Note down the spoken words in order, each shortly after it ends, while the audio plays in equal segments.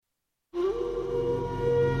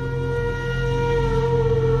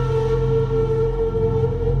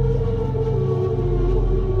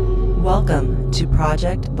to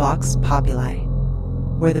Project Vox Populi,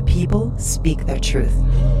 where the people speak their truth.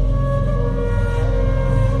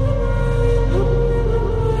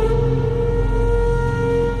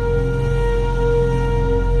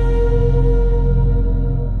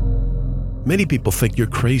 Many people think you're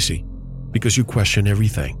crazy because you question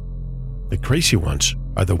everything. The crazy ones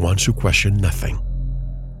are the ones who question nothing.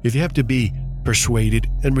 If you have to be persuaded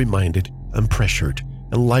and reminded and pressured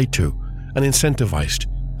and lied to and incentivized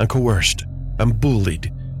and coerced and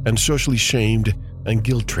bullied and socially shamed and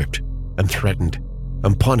guilt-tripped and threatened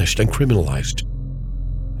and punished and criminalized,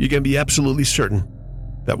 you can be absolutely certain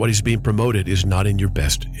that what is being promoted is not in your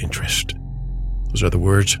best interest. Those are the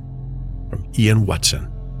words from Ian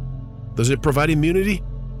Watson. Does it provide immunity?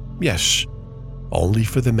 Yes, only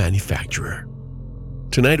for the manufacturer.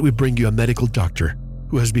 Tonight we bring you a medical doctor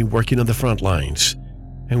who has been working on the front lines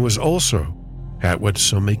and was also had what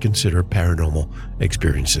some may consider paranormal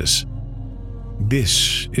experiences.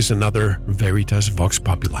 This is another Veritas Vox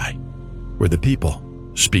Populi, where the people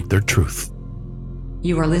speak their truth.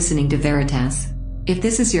 You are listening to Veritas. If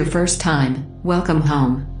this is your first time, welcome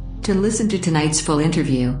home. To listen to tonight's full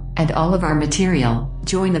interview and all of our material,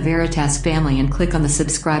 join the Veritas family and click on the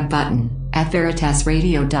subscribe button at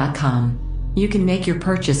veritasradio.com. You can make your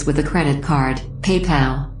purchase with a credit card,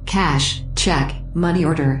 PayPal, cash, check, money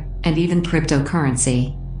order, and even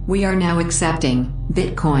cryptocurrency. We are now accepting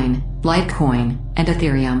Bitcoin, Litecoin, and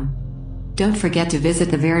Ethereum. Don't forget to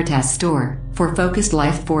visit the Veritas store for Focused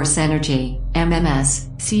Life Force Energy, MMS,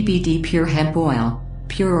 CBD Pure Hemp Oil,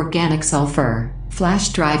 Pure Organic Sulfur, flash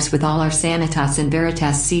drives with all our Sanitas and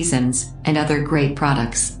Veritas seasons, and other great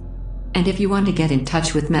products. And if you want to get in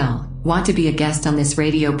touch with Mel, want to be a guest on this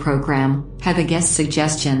radio program, have a guest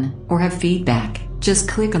suggestion, or have feedback, just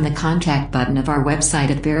click on the contact button of our website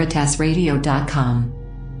at veritasradio.com.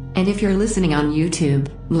 And if you're listening on YouTube,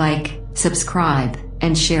 like, subscribe,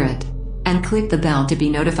 and share it. And click the bell to be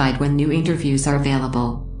notified when new interviews are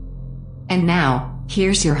available. And now,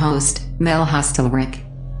 here's your host, Mel Hostelrick.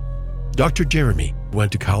 Dr. Jeremy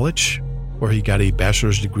went to college, where he got a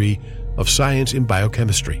bachelor's degree of science in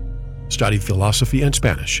biochemistry, studied philosophy and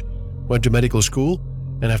Spanish, went to medical school,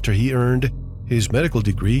 and after he earned his medical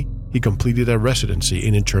degree, he completed a residency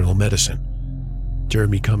in internal medicine.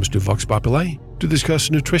 Jeremy comes to Vox Populi to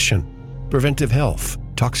discuss nutrition, preventive health,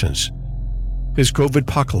 toxins, his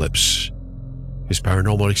COVID-pocalypse, his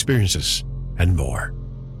paranormal experiences, and more.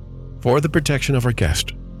 For the protection of our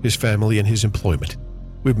guest, his family, and his employment,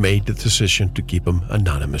 we've made the decision to keep him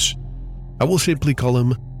anonymous. I will simply call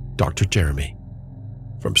him Dr. Jeremy.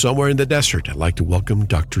 From somewhere in the desert, I'd like to welcome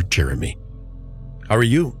Dr. Jeremy. How are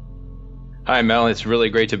you? Hi, Mel. It's really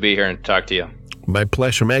great to be here and talk to you. My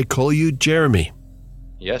pleasure. May I call you Jeremy?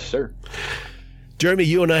 Yes, sir. Jeremy,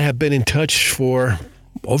 you and I have been in touch for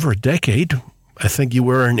over a decade. I think you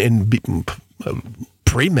were in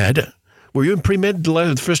pre-med. Were you in pre-med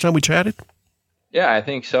the first time we chatted? Yeah, I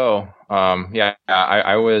think so.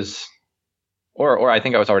 I was, or I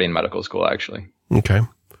think I was already in medical school, actually. Okay.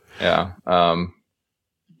 Yeah.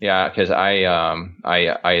 Because I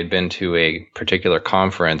had been to a particular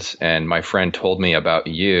conference, and my friend told me about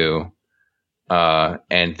you,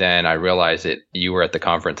 and then I realized that you were at the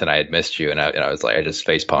conference, and I had missed you, and I was like, I just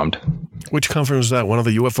face palmed. Which conference was that? One of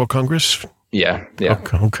the UFO Congress? Yeah.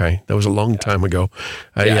 Okay. That was a long time ago.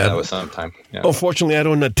 That was some time. Yeah. Unfortunately, I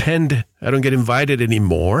don't attend. I don't get invited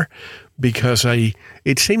anymore because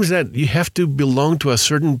it seems that you have to belong to a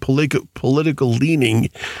certain political leaning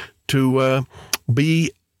to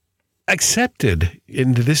be accepted.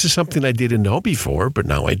 And this is something I didn't know before, but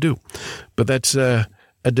now I do. But that's a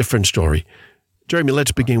different story. Jeremy,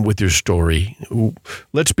 let's begin with your story.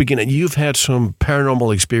 Let's begin. You've had some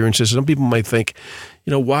paranormal experiences. Some people might think,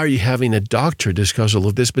 why are you having a doctor discuss all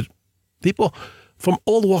of this? But people from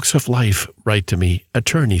all walks of life write to me,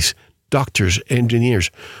 attorneys, doctors,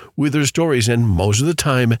 engineers, with their stories. And most of the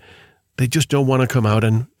time, they just don't want to come out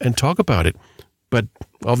and talk about it. But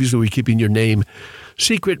obviously, we're keeping your name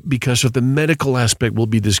secret because of the medical aspect we'll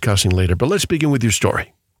be discussing later. But let's begin with your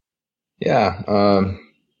story. Yeah.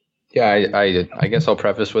 I guess I'll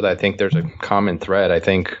preface with I think there's a common thread. I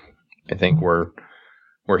think we're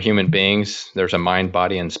human beings. There's a mind,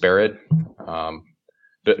 body, and spirit.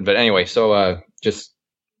 But anyway, so just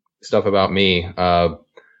stuff about me.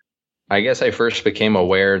 I guess I first became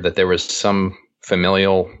aware that there was some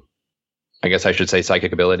familial, I guess I should say,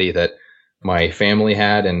 psychic ability that my family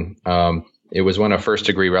had, and it was when a first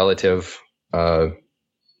degree relative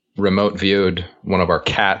remote viewed one of our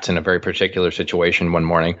cats in a very particular situation one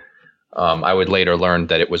morning. I would later learn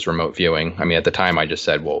that it was remote viewing. I mean, at the time I just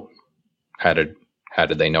said, well, how did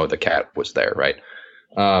they know the cat was there? Right.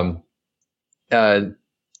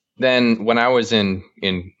 then when I was in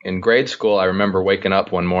grade school, I remember waking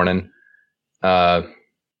up one morning.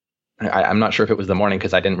 I'm not sure if it was the morning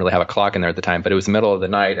because I didn't really have a clock in there at the time, but it was the middle of the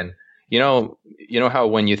night. And you know how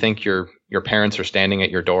when you think your parents are standing at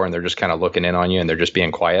your door and they're just kind of looking in on you and they're just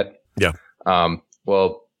being quiet. Yeah.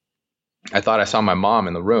 Well, I thought I saw my mom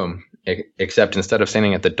in the room, except instead of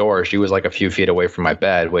standing at the door, she was like a few feet away from my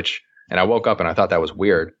bed, and I woke up and I thought that was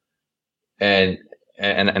weird. And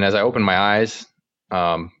as I opened my eyes,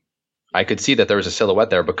 I could see that there was a silhouette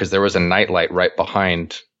there because there was a nightlight right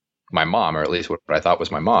behind my mom, or at least what I thought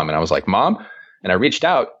was my mom. And I was like, Mom? And I reached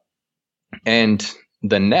out and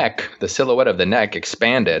the silhouette of the neck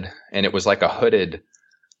expanded and it was like a hooded,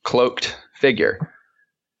 cloaked figure.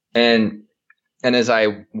 And as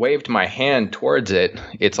I waved my hand towards it,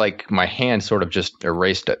 it's like my hand sort of just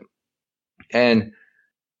erased it. And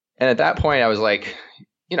at that point I was like,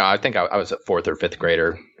 I think I was a fourth or fifth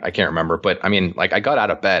grader. I can't remember. But I mean, like I got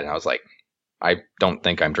out of bed and I was like, I don't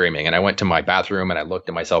think I'm dreaming. And I went to my bathroom and I looked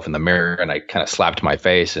at myself in the mirror and I kind of slapped my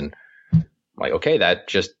face and I'm like, okay, that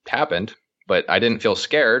just happened, but I didn't feel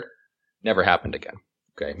scared. Never happened again.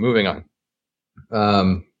 Okay. Moving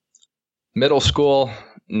on. Middle school,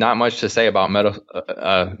 not much to say about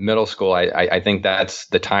middle school. I think that's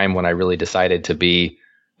the time when I really decided to be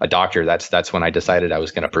a doctor. That's when I decided I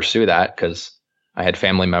was going to pursue that because I had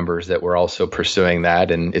family members that were also pursuing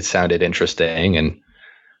that and it sounded interesting.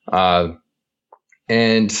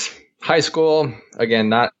 And high school, again,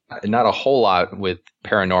 not a whole lot with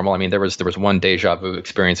paranormal. I mean, there was one deja vu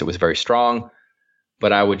experience that was very strong,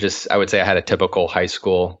 but I would say I had a typical high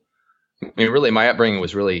school. I mean, really, my upbringing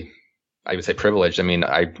was really, I would say, privileged. I mean,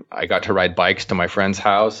 I got to ride bikes to my friend's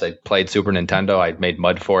house. I played Super Nintendo. I made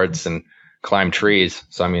mud forts and climbed trees.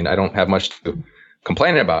 So, I mean, I don't have much to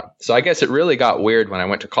complain about. So I guess it really got weird when I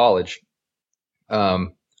went to college. I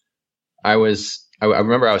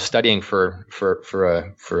remember I was studying for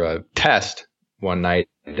a test one night,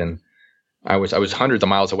 and I was hundreds of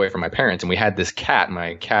miles away from my parents, and we had this cat.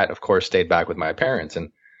 My cat, of course, stayed back with my parents,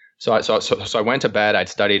 and so I went to bed. I'd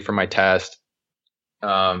studied for my test.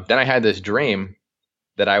 Then I had this dream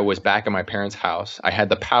that I was back at my parents' house. I had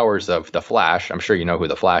the powers of the Flash. I'm sure you know who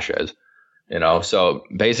the Flash is. So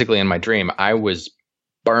basically, in my dream, I was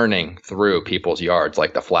burning through people's yards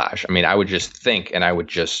like the Flash. I mean, I would just think, and it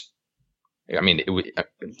was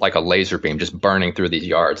like a laser beam just burning through these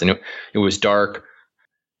yards. And it was dark.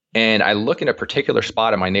 And I look in a particular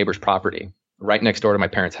spot on my neighbor's property, right next door to my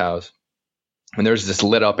parents' house. And there's this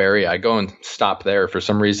lit up area. I go and stop there. For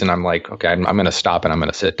some reason, I'm like, okay, I'm going to stop and I'm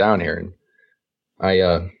going to sit down here. And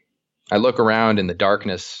I look around in the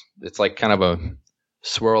darkness. It's like kind of a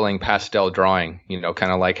swirling pastel drawing,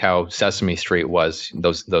 kind of like how Sesame Street was,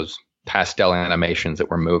 those pastel animations that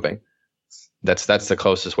were moving. That's the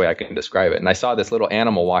closest way I can describe it. And I saw this little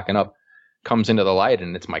animal walking up, comes into the light,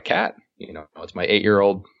 and it's my cat. It's my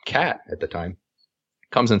 8-year-old cat at the time.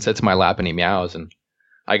 Comes and sits in my lap and he meows, and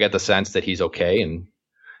I get the sense that he's okay. And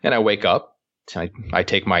I wake up. I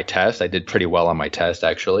take my test. I did pretty well on my test,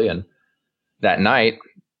 actually. And that night,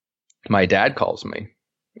 my dad calls me.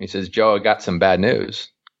 He says, Joe, I got some bad news.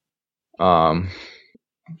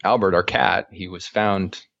 Albert, our cat, he was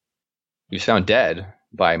found dead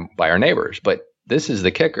by our neighbors. But this is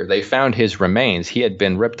the kicker. They found his remains. He had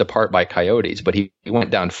been ripped apart by coyotes, but he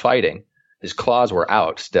went down fighting. His claws were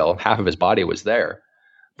out still. Half of his body was there.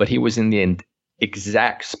 But he was in the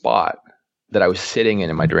exact spot that I was sitting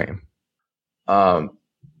in my dream. And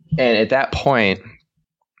at that point,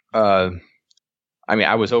 I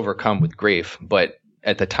was overcome with grief. But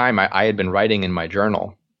at the time, I had been writing in my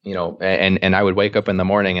journal, and I would wake up in the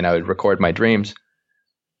morning and I would record my dreams.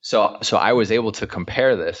 So I was able to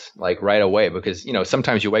compare this like right away because,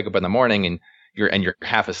 sometimes you wake up in the morning and you're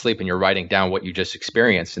half asleep and you're writing down what you just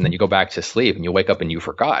experienced. And then you go back to sleep and you wake up and you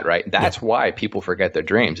forgot, right? That's why people forget their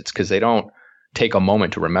dreams. It's because they don't take a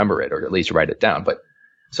moment to remember it or at least write it down. But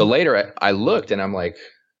so later I looked and I'm like,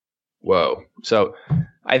 whoa. So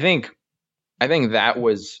I think that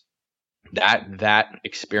was that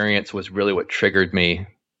experience was really what triggered me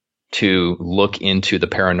to look into the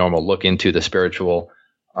paranormal, look into the spiritual.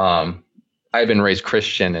 I had been raised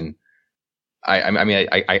Christian, and I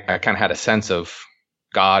kind of had a sense of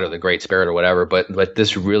God or the Great Spirit or whatever, but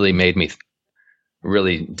this really made me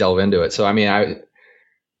really delve into it. So,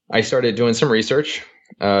 I started doing some research.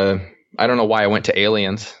 I don't know why I went to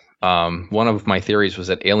aliens. One of my theories was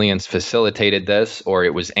that aliens facilitated this, or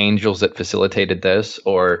it was angels that facilitated this,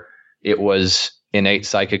 or it was innate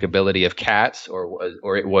psychic ability of cats,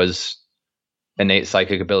 or it was innate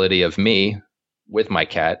psychic ability of me with my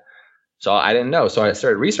cat. So I didn't know. So I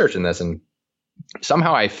started researching this, and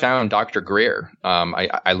somehow I found Dr. Greer.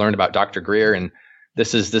 I learned about Dr. Greer, and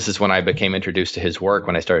this is when I became introduced to his work,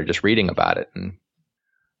 when I started just reading about it.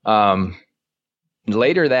 And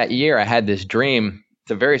later that year, I had this dream.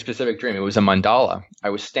 It's a very specific dream. It was a mandala. I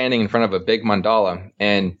was standing in front of a big mandala,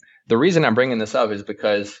 and the reason I'm bringing this up is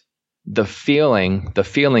because the feeling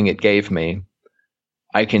it gave me,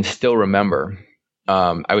 I can still remember.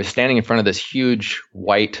 I was standing in front of this huge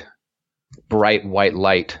bright white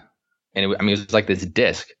light, and it was like this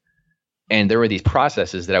disc, and there were these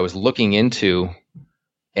processes that I was looking into,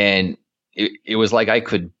 and it was like I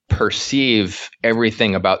could perceive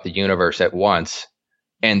everything about the universe at once,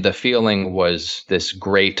 and the feeling was this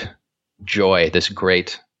great joy, this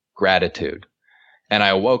great gratitude. And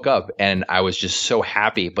I woke up and I was just so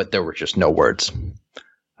happy, but there were just no words,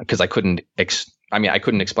 because I couldn't explain, I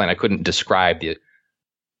couldn't describe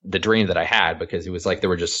the dream that I had, because it was like there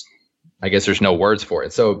were just, I guess there's no words for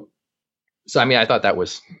it. So I mean, I thought that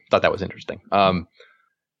was interesting.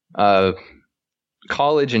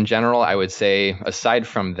 College in general, I would say, aside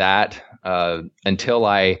from that, until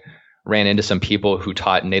I ran into some people who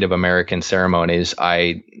taught Native American ceremonies,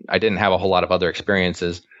 I didn't have a whole lot of other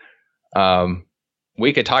experiences.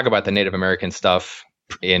 We could talk about the Native American stuff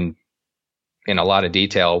in a lot of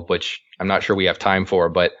detail, which I'm not sure we have time for,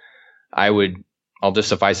 but I'll just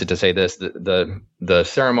suffice it to say this: the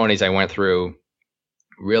ceremonies I went through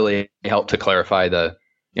really helped to clarify the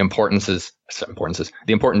important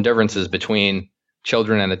differences between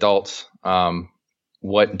children and adults,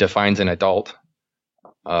 what defines an adult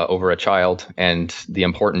over a child, and the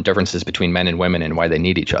important differences between men and women and why they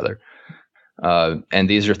need each other. And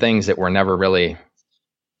these are things that were never really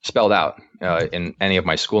spelled out in any of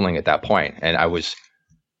my schooling at that point. And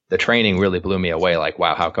the training really blew me away. Like,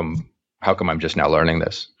 wow, how come I'm just now learning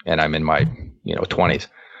this? And I'm in my 20s.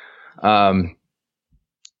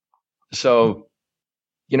 So,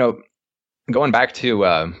 going back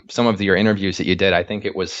to some of your interviews that you did, I think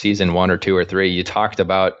it was season 1 or 2 or 3, you talked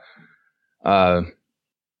about, I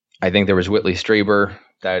think there was Whitley Strieber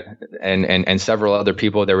and several other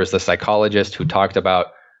people. There was the psychologist who talked about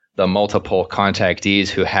the multiple contactees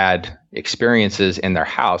who had experiences in their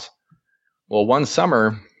house. Well, one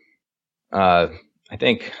summer, I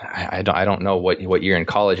think, I don't know what year in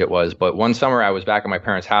college it was, but one summer I was back at my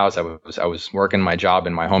parents' house. I was working my job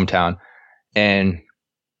in my hometown, and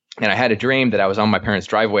I had a dream that I was on my parents'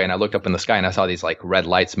 driveway, and I looked up in the sky and I saw these like red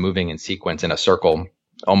lights moving in sequence in a circle,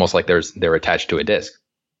 almost like they're attached to a disc.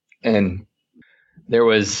 And there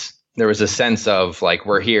was a sense of like,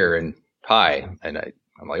 we're here and hi. And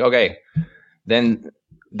I'm like, okay. Then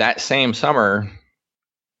that same summer,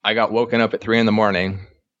 I got woken up at 3 a.m,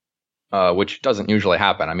 which doesn't usually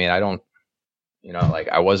happen. I mean, I don't,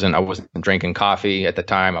 I wasn't drinking coffee at the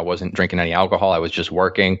time. I wasn't drinking any alcohol. I was just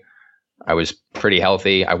working. I was pretty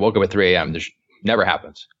healthy. I woke up at 3 a.m. This never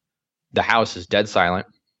happens. The house is dead silent.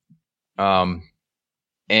 And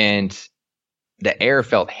the air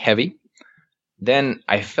felt heavy. Then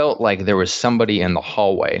I felt like there was somebody in the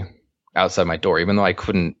hallway outside my door, even though I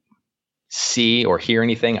couldn't see or hear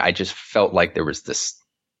anything. I just felt like there was this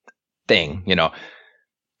thing,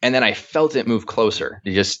 and then I felt it move closer.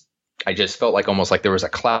 I just felt like almost like there was a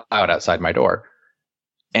cloud outside my door,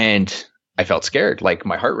 and I felt scared. Like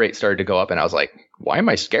my heart rate started to go up, and I was like, why am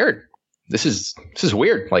I scared? This is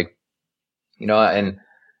weird. Like, and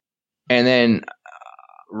then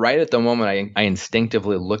right at the moment I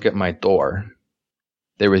instinctively look at my door,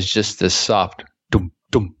 there was just this soft dum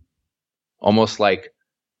dum, almost like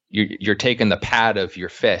you're taking the pad of your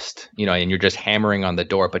fist, and you're just hammering on the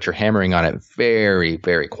door, but you're hammering on it very,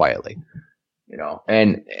 very quietly,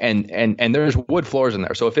 and there's wood floors in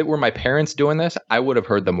there. So if it were my parents doing this, I would have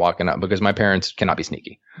heard them walking up, because my parents cannot be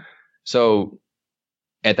sneaky. So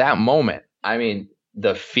at that moment, I mean,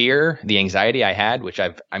 the fear, the anxiety I had, which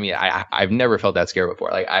I've never felt that scared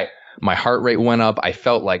before. Like my heart rate went up. I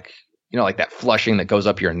felt like, like that flushing that goes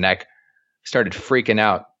up your neck, started freaking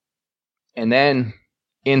out. And then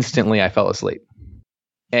instantly I fell asleep.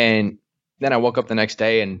 And then I woke up the next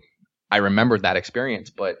day and I remembered that experience,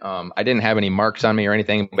 but I didn't have any marks on me or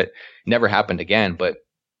anything, but it never happened again. But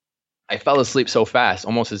I fell asleep so fast,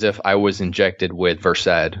 almost as if I was injected with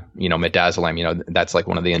Versed, midazolam, that's like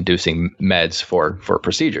one of the inducing meds for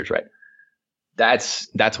procedures, right? That's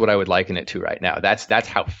what I would liken it to right now. That's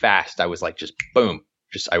how fast I was, like, just boom,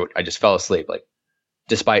 I just fell asleep, like,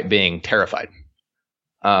 despite being terrified.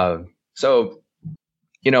 So,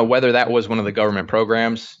 whether that was one of the government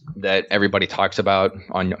programs that everybody talks about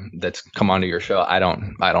that's come onto your show, I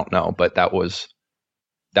don't know, but that was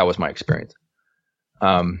my experience.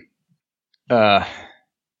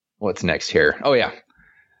 What's next here? Oh yeah.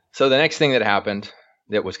 So the next thing that happened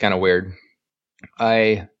that was kind of weird,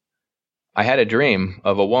 I had a dream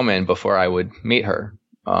of a woman before I would meet her.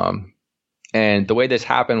 And the way this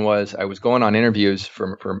happened was I was going on interviews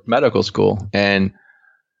for medical school. And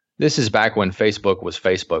this is back when Facebook was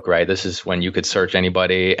Facebook, right? This is when you could search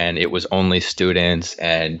anybody and it was only students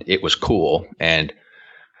and it was cool. And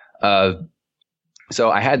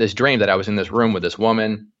so I had this dream that I was in this room with this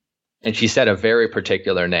woman and she said a very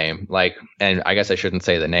particular name, and I guess I shouldn't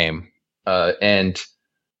say the name.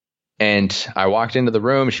 And I walked into the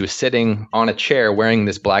room. She was sitting on a chair wearing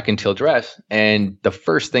this black and teal dress. And the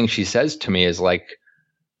first thing she says to me is like,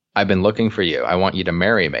 I've been looking for you. I want you to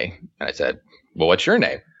marry me. And I said, well, what's your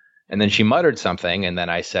name? And then she muttered something. And then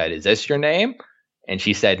I said, is this your name? And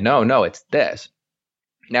she said, no, it's this.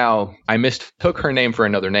 Now, I mistook her name for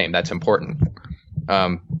another name. That's important.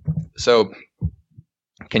 So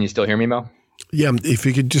can you still hear me, Mel? Yeah, if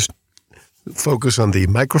you could just focus on the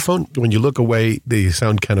microphone. When you look away, the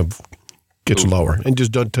sound kind of gets lower. And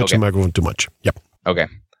just don't touch the microphone too much. Yep. Okay.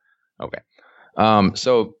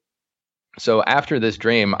 So after this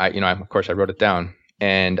dream, of course I wrote it down,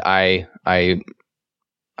 and I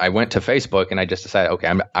went to Facebook and I just decided,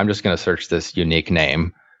 okay, I'm just going to search this unique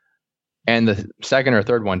name. And the second or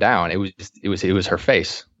third one down, it was her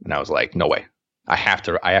face, and I was like, no way, I have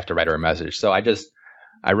to write her a message. So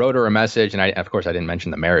I wrote her a message, and of course I didn't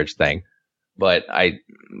mention the marriage thing, but I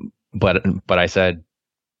said,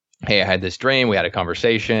 hey, I had this dream. We had a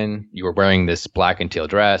conversation. You were wearing this black and teal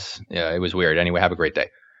dress. Yeah, it was weird. Anyway, have a great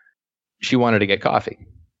day. She wanted to get coffee.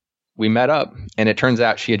 We met up, and it turns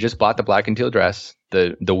out she had just bought the black and teal dress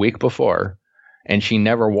the week before, and she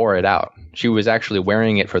never wore it out. She was actually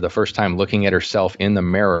wearing it for the first time, looking at herself in the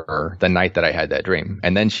mirror the night that I had that dream.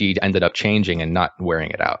 And then she ended up changing and not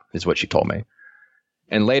wearing it out, is what she told me.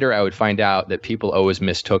 And later I would find out that people always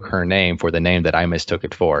mistook her name for the name that I mistook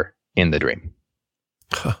it for in the dream.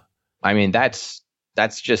 Huh. I mean, that's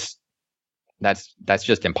just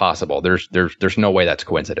impossible. There's no way that's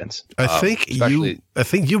coincidence. I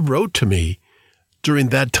think you wrote to me during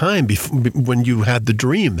that time when you had the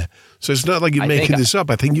dream. So it's not like you're making this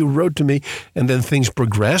up. I think you wrote to me, and then things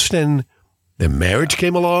progressed, and the marriage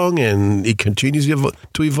came along, and it continues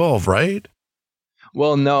to evolve, right?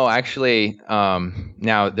 Well, no, actually,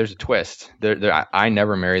 now there's a twist. I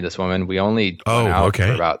never married this woman. We only went out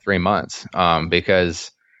for about 3 months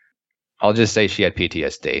because I'll just say she had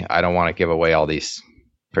PTSD. I don't want to give away all these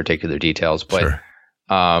particular details, but sure.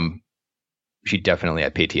 She definitely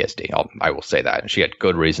had PTSD. I will say that. She had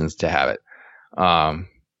good reasons to have it. And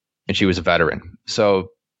she was a veteran. So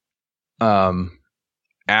after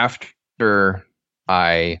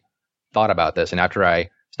I thought about this and after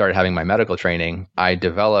I started having my medical training, I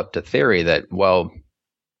developed a theory that, well,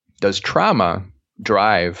 does trauma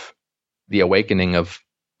drive the awakening of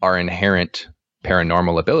our inherent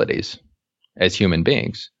paranormal abilities as human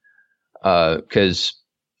beings? Because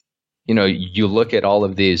you look at all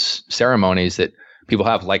of these ceremonies that people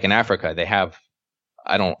have, like in Africa, they have,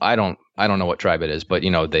 I don't know what tribe it is, but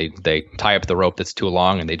they tie up the rope that's too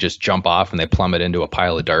long and they just jump off and they plummet into a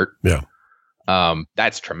pile of dirt. Yeah.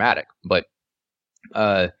 That's traumatic, but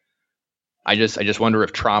I just wonder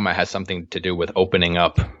if trauma has something to do with opening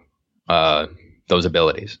up those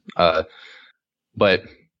abilities. But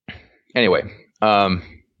anyway, I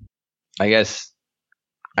guess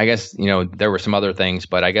there were some other things,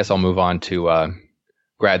 but I guess I'll move on to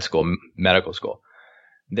grad school, medical school.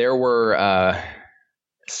 There were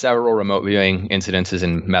several remote viewing incidences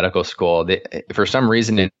in medical school. For some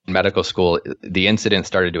reason in medical school, the incidents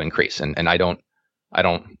started to increase, and I don't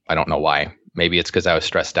know why. Maybe it's because I was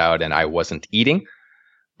stressed out and I wasn't eating.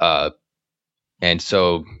 And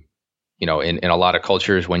so, in a lot of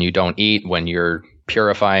cultures, when you don't eat, when you're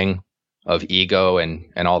purifying of ego and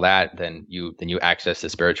all that, then you access the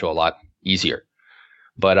spiritual a lot easier.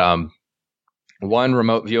 But one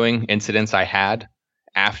remote viewing incidence I had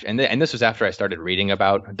after, and this was after I started reading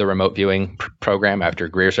about the remote viewing program. After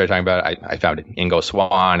Greer started talking about it, I found Ingo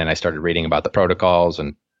Swann and I started reading about the protocols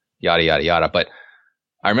and yada yada yada. But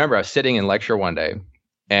I remember I was sitting in lecture one day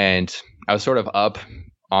and I was sort of up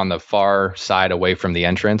on the far side away from the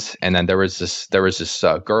entrance, and then there was this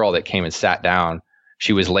girl that came and sat down.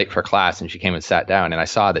 She was late for class and she came and sat down, and I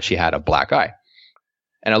saw that she had a black eye.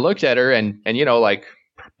 And I looked at her and like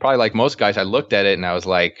probably like most guys, I looked at it and I was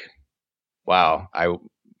like, wow, I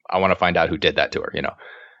want to find out who did that to her,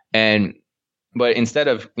 but instead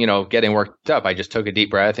of, getting worked up, I just took a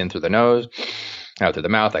deep breath in through the nose, out through the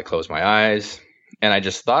mouth. I closed my eyes and I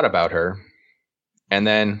just thought about her, and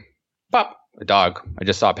then pop, a dog. I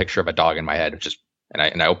just saw a picture of a dog in my head, and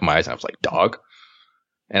I opened my eyes and I was like, dog.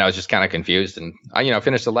 And I was just kind of confused. And I,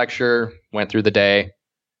 finished the lecture, went through the day.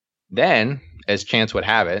 Then, as chance would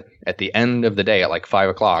have it, at the end of the day at like 5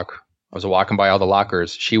 o'clock, I was walking by all the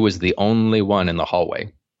lockers. She was the only one in the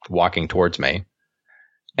hallway walking towards me.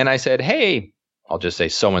 And I said, hey, I'll just say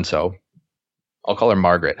so-and-so. I'll call her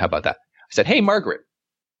Margaret. How about that? I said, hey, Margaret,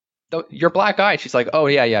 you're black-eyed. She's like, oh,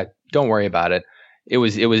 yeah. Don't worry about it. It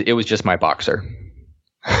was just my boxer.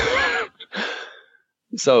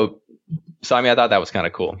 So I mean, I thought that was kind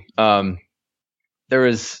of cool. There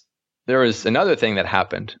was another thing that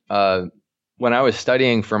happened when I was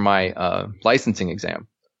studying for my licensing exam.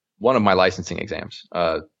 One of my licensing exams.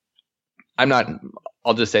 I'll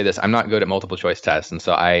just say this: I'm not good at multiple choice tests, and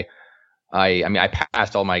so I mean, I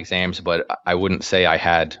passed all my exams, but I wouldn't say I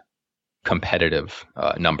had competitive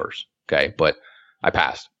numbers. Okay, but I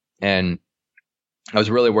passed, and I was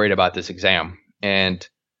really worried about this exam. And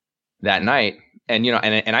that night, and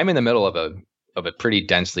I'm in the middle of a pretty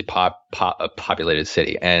densely populated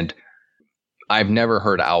city, and I've never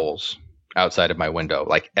heard owls outside of my window,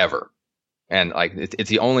 like ever. And like it's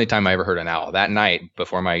the only time I ever heard an owl. That night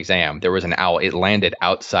before my exam, there was an owl. It landed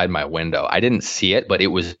outside my window. I didn't see it, but it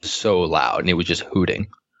was so loud and it was just hooting.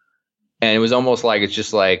 And it was almost like it's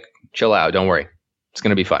just like, chill out, don't worry, it's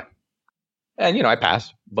gonna be fine. And I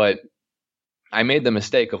passed, but I made the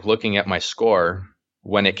mistake of looking at my score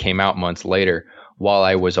when it came out months later while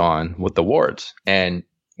I was on with the wards. And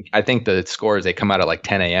I think the scores, they come out at like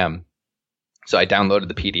 10 a.m. So I downloaded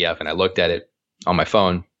the PDF and I looked at it on my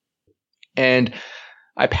phone. And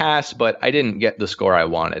I passed, but I didn't get the score I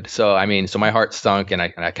wanted. So my heart sunk, and I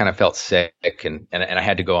kind of felt sick, and I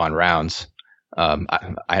had to go on rounds.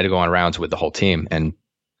 I had to go on rounds with the whole team, and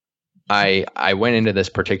I went into this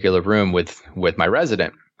particular room with my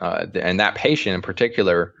resident, and that patient in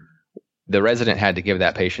particular. The resident had to give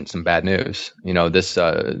that patient some bad news.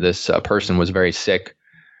 This person was very sick,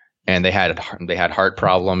 and they had heart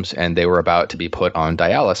problems, and they were about to be put on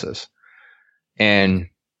dialysis, and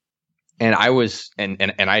I was,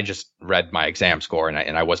 and I just read my exam score,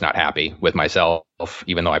 and I was not happy with myself,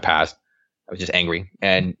 even though I passed. I was just angry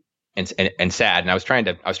and sad, and I was trying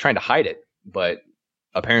to hide it, but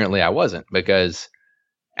apparently I wasn't, because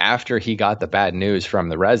after he got the bad news from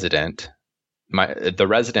the resident, the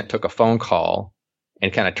resident took a phone call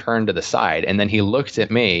and kind of turned to the side, and then he looked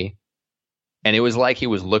at me, and it was like he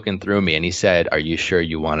was looking through me, and he said, "Are you sure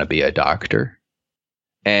you want to be a doctor?"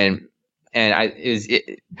 And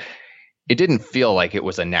it didn't feel like it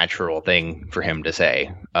was a natural thing for him to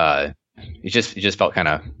say. It just felt kind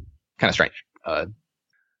of strange.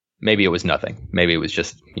 Maybe it was nothing. Maybe it was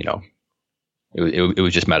just, it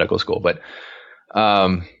was just medical school. But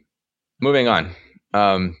moving on.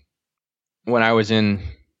 When I was in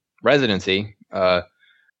residency, the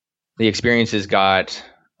experiences got,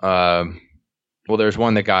 there's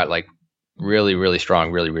one that got like really, really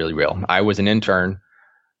strong, really, really real. I was an intern.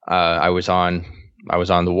 I was on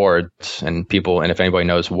the wards, and if anybody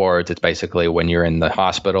knows wards, it's basically when you're in the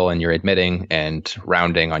hospital and you're admitting and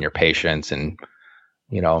rounding on your patients, and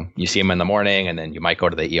you see them in the morning, and then you might go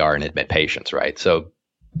to the ER and admit patients, right? So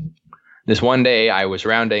this one day I was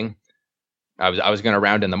rounding. I was going to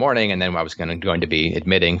round in the morning, and then I was going to be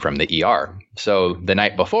admitting from the ER. So the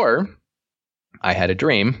night before, I had a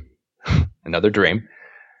dream, another dream,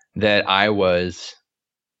 that I was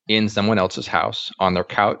in someone else's house on their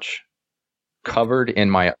couch, covered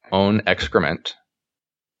in my own excrement,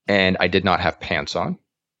 and I did not have pants on,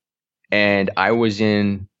 and I was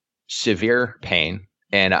in severe pain.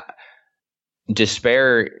 And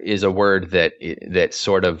despair is a word that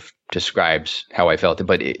sort of describes how I felt,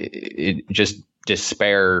 but it just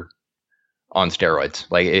despair on steroids.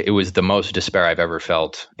 Like it was the most despair I've ever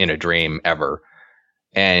felt in a dream ever.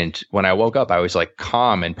 And when I woke up, I was like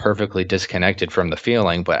calm and perfectly disconnected from the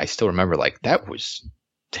feeling, but I still remember like that was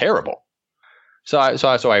terrible. So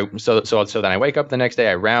then I wake up the next day,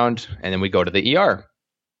 I round, and then we go to the ER.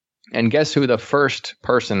 And guess who the first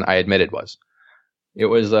person I admitted was? It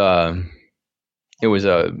was a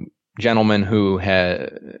gentleman who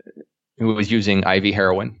was using IV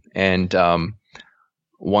heroin, and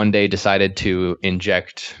one day decided to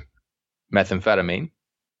inject methamphetamine,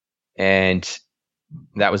 and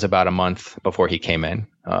that was about a month before he came in.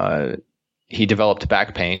 He developed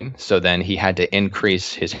back pain, so then he had to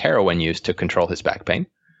increase his heroin use to control his back pain.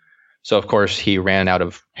 So, of course, he ran out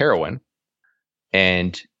of heroin,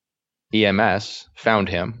 and EMS found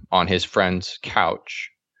him on his friend's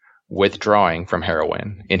couch withdrawing from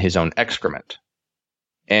heroin in his own excrement.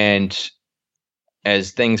 And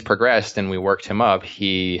as things progressed and we worked him up,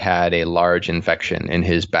 he had a large infection in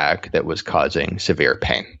his back that was causing severe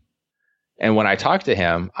pain. And when I talked to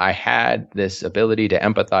him, I had this ability to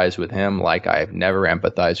empathize with him like I've never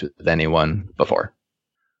empathized with anyone before.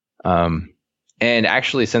 And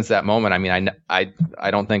actually, since that moment, I mean, I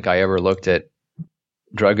don't think I ever looked at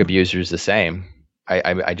drug abusers the same.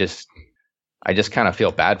 I just kind of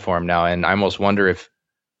feel bad for him now, and I almost wonder if,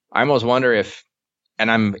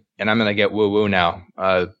 and I'm gonna get woo woo now.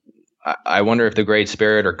 I wonder if the Great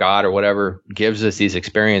Spirit or God or whatever gives us these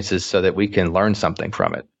experiences so that we can learn something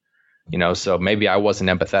from it. So maybe I wasn't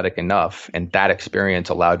empathetic enough, and that experience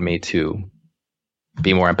allowed me to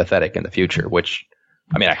be more empathetic in the future, which,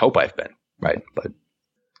 I mean, I hope I've been, right? But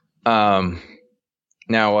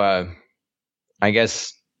now, I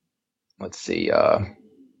guess, let's see.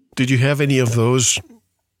 Did you have any of those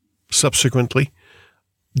subsequently?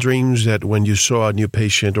 Dreams that when you saw a new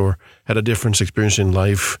patient or had a different experience in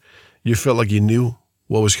life, you felt like you knew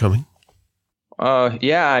what was coming?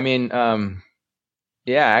 Yeah, I mean,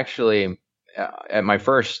 actually, at my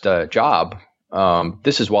first job,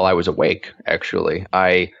 this is while I was awake, actually.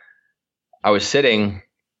 I was sitting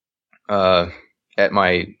at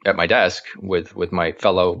my desk with my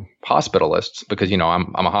fellow hospitalists because, I'm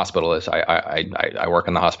a hospitalist. I work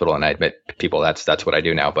in the hospital, and I admit people that's what I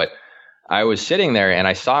do now. But I was sitting there and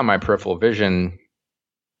I saw in my peripheral vision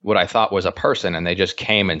what I thought was a person, and they just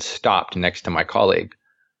came and stopped next to my colleague.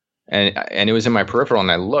 And it was in my peripheral,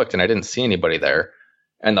 and I looked and I didn't see anybody there.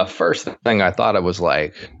 And the first thing I thought of was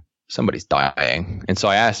like, somebody's dying. And so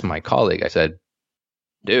I asked my colleague, I said,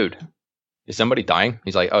 dude, is somebody dying?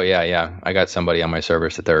 He's like, oh yeah. I got somebody on my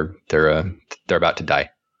service that they're about to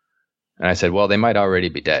die. And I said, well, they might already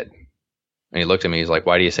be dead. And he looked at me, he's like,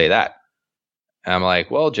 why do you say that? And I'm like,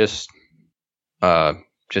 well, just let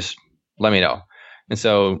me know. And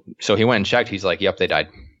so he went and checked. He's like, yep, they died.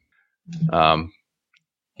 I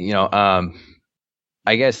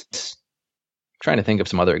guess trying to think of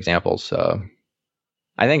some other examples.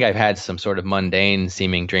 I think I've had some sort of mundane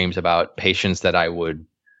seeming dreams about patients that I would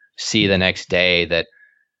see the next day that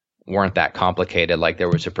weren't that complicated. Like there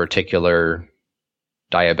was a particular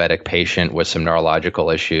diabetic patient with some neurological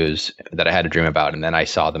issues that I had a dream about, and then I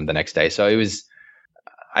saw them the next day. So it was,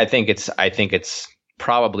 I think it's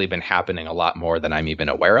probably been happening a lot more than I'm even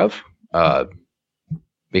aware of,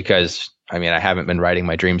 because I mean, I haven't been writing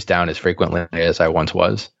my dreams down as frequently as I once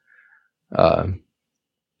was.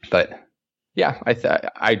 But yeah,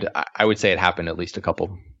 I would say it happened at least a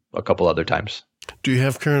couple other times. Do you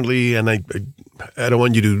have currently, and I don't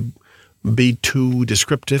want you to be too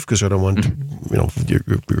descriptive because I don't want your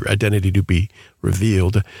identity to be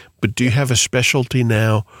revealed, but do you have a specialty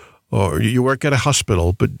now, or you work at a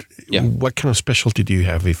hospital, but what kind of specialty do you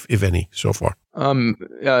have, if any, so far?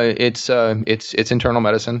 It's internal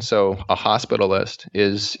medicine. So a hospitalist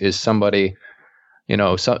is somebody,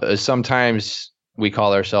 sometimes we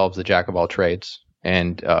call ourselves the jack of all trades,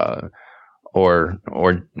 and or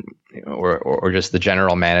just the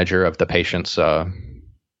general manager of the patient's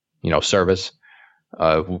service.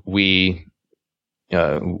 We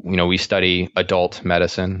study adult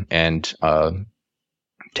medicine and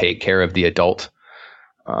take care of the adult.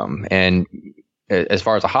 And as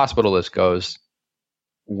far as a hospitalist goes,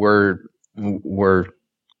 we're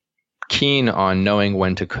keen on knowing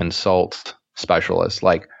when to consult specialists.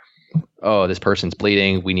 Like, oh, this person's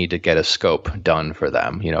bleeding, we need to get a scope done for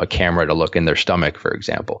them, a camera to look in their stomach, for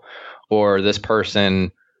example. Or this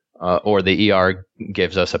person, or the ER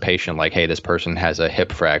gives us a patient like, hey, this person has a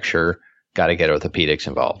hip fracture, got to get orthopedics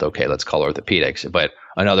involved. Okay, let's call orthopedics. But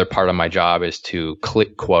another part of my job is to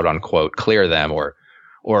quote unquote clear them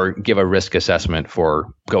or give a risk assessment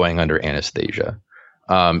for going under anesthesia.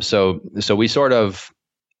 So we're sort of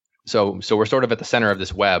at the center of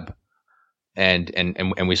this web, and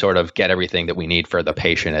we sort of get everything that we need for the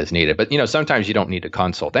patient as needed. But sometimes you don't need to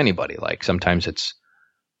consult anybody. Like sometimes it's,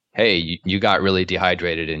 hey, you got really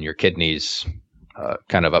dehydrated and your kidneys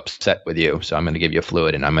kind of upset with you, so I'm going to give you a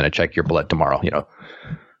fluid and I'm going to check your blood tomorrow.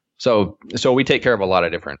 So we take care of a lot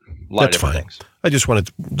of different things. I just wanted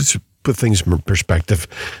to put things in perspective.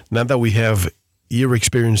 Now that we have your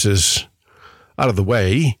experiences out of the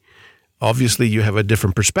way, obviously you have a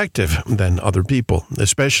different perspective than other people,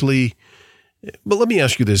 especially. But let me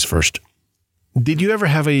ask you this first. Did you ever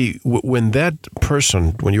have when that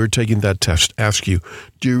person, when you were taking that test, asked you,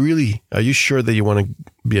 are you sure that you want to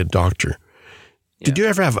be a doctor? Yeah. Did you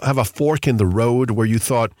ever have a fork in the road where you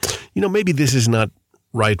thought, maybe this is not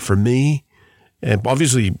right for me? And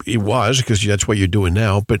obviously it was, because that's what you're doing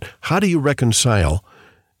now. But how do you reconcile?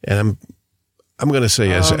 And I'm going to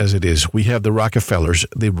say as it is. We have the Rockefellers.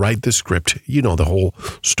 They write the script. You know the whole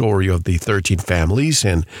story of the 13 families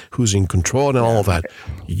and who's in control and all of that.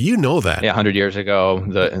 You know that. Yeah, 100 years ago,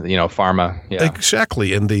 pharma. Yeah.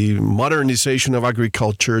 Exactly. And the modernization of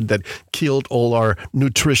agriculture that killed all our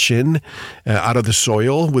nutrition out of the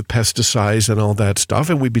soil with pesticides and all that stuff.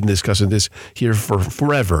 And we've been discussing this here for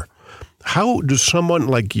forever. How does someone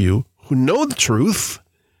like you, who know the truth,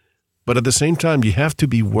 but at the same time, you have to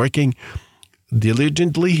be working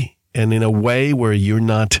diligently and in a way where you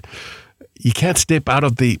can't step out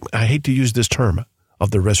of I hate to use this term,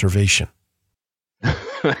 of the reservation.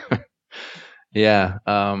 Yeah.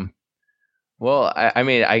 Well,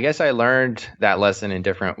 I guess I learned that lesson in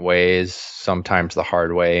different ways, sometimes the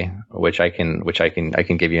hard way, which I can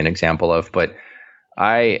give you an example of. But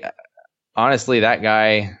honestly, that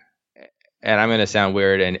guy, and I'm going to sound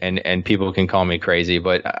weird and people can call me crazy,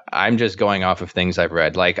 but I'm just going off of things I've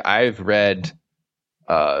read. Like I've read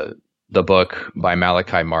the book by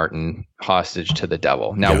Malachi Martin, Hostage to the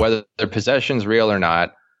Devil. Now, whether possession's real or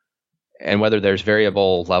not, and whether there's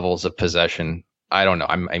variable levels of possession, I don't know.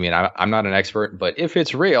 I'm not an expert, but if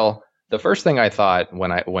it's real, the first thing I thought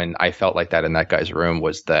when I felt like that in that guy's room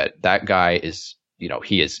was that guy is,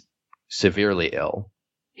 he is severely ill.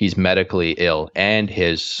 He's medically ill, and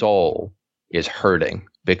his soul is hurting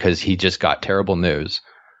because he just got terrible news.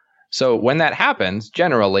 So when that happens,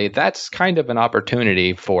 generally, that's kind of an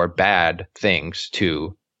opportunity for bad things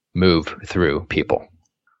to move through people.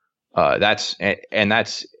 This kind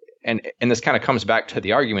of comes back to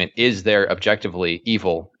the argument: is there objectively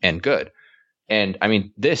evil and good? And I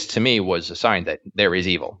mean, this to me was a sign that there is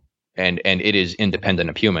evil, and it is independent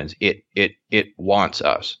of humans. It wants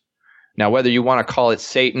us. Now, whether you want to call it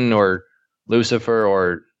Satan or Lucifer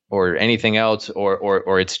or anything else,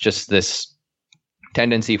 or it's just this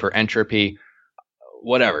tendency for entropy,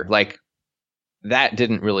 whatever, like that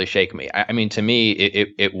didn't really shake me. I mean, to me,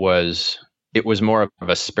 it was more of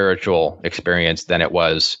a spiritual experience than it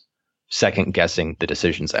was second guessing the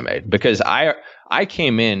decisions I made, because I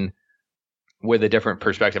came in with a different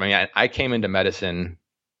perspective. I mean, I came into medicine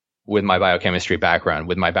with my biochemistry background,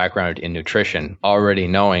 with my background in nutrition, already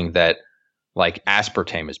knowing that like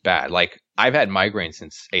aspartame is bad. Like I've had migraines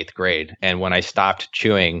since 8th grade. And when I stopped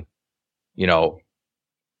chewing,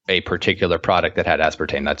 a particular product that had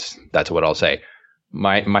aspartame, that's what I'll say,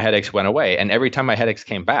 my headaches went away. And every time my headaches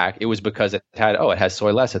came back, it was because it has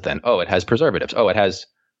soy lecithin. Oh, it has preservatives. Oh, it has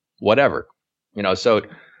whatever, so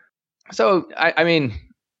I mean,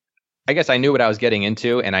 I guess I knew what I was getting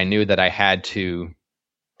into, and I knew that I had to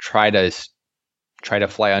try to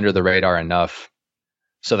fly under the radar enough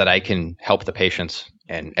so that I can help the patients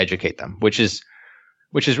and educate them, which is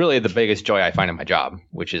really the biggest joy I find in my job,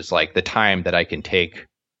 which is like the time that I can take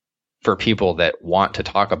for people that want to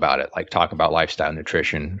talk about it, like talk about lifestyle,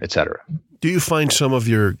 nutrition, etc. Do you find some of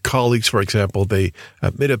your colleagues, for example, they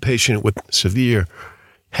admit a patient with severe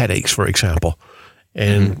headaches, for example,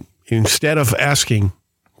 and instead of asking,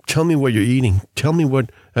 tell me what you're eating, tell me what,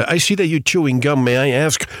 I see that you're chewing gum, may I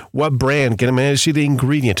ask what brand, may I see the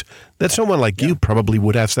ingredient? That someone like you probably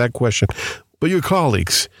would ask that question. But your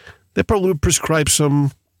colleagues, they probably would prescribe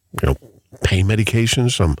some, pain medication,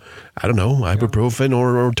 some, I don't know, ibuprofen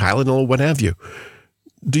or Tylenol, what have you.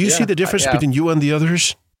 Do you see the difference between you and the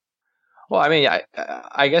others? Well, I mean,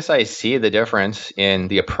 I guess I see the difference in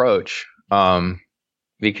the approach,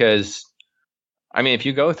 because, I mean, if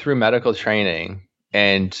you go through medical training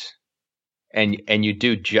and you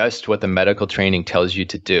do just what the medical training tells you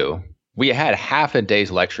to do, we had half a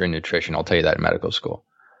day's lecture in nutrition. I'll tell you that in medical school.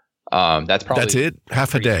 That's it.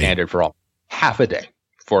 Half a day standard for all. Half a day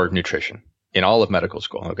for nutrition in all of medical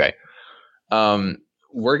school. Okay.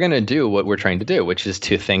 We're going to do what we're trained to do, which is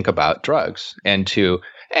to think about drugs and to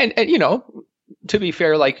be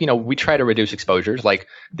fair, we try to reduce exposures. Like,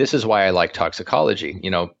 this is why I like toxicology.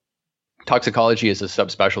 Toxicology is a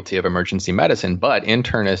subspecialty of emergency medicine, but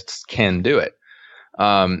internists can do it.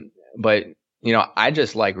 But I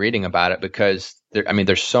just like reading about it because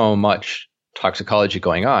there's so much toxicology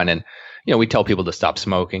going on. And, we tell people to stop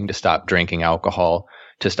smoking, to stop drinking alcohol,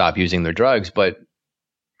 to stop using their drugs. But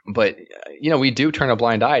we do turn a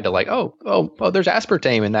blind eye to like, oh, there's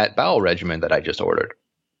aspartame in that bowel regimen that I just ordered.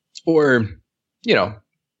 Or,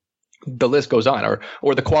 the list goes on,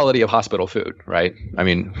 or the quality of hospital food, right? I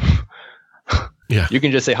mean, yeah, you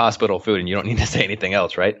can just say hospital food and you don't need to say anything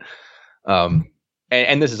else, right?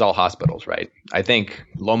 And this is all hospitals, right? I think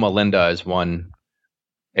Loma Linda is one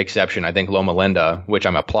exception. I think Loma Linda, which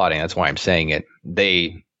I'm applauding, that's why I'm saying it,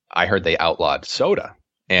 I heard they outlawed soda.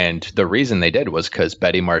 And the reason they did was because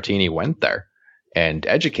Betty Martini went there and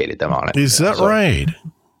educated them on it. Is that right?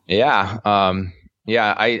 Yeah.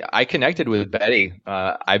 Yeah, I connected with Betty.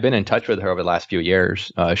 I've been in touch with her over the last few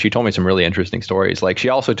years. She told me some really interesting stories. Like she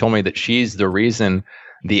also told me that she's the reason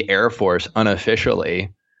the Air Force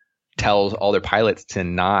unofficially tells all their pilots to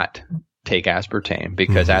not take aspartame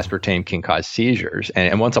because aspartame can cause seizures.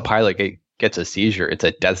 And once a pilot gets a seizure, it's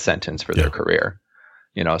a death sentence for their career.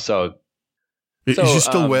 So is she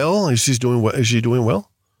still well? Is she doing well? Is she doing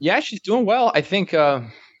well? Yeah, she's doing well. I think I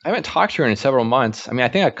haven't talked to her in several months. I mean, I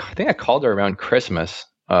think I called her around Christmas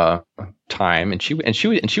time, and she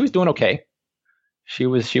was doing okay. She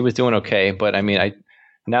was doing okay. But I mean,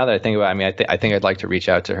 now that I think about it, I mean, I think I'd like to reach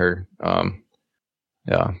out to her.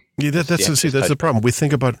 Yeah, that's the problem. We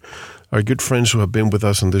think about our good friends who have been with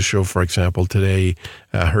us on this show. For example, today,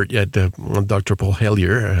 heard yet Dr. Paul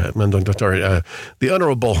Hellyer, the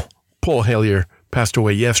Honorable Paul Hellyer passed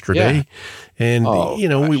away yesterday. Yeah. And,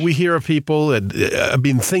 we hear of people that I've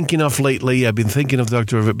been thinking of lately. I've been thinking of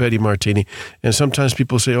Dr. Betty Martini. And sometimes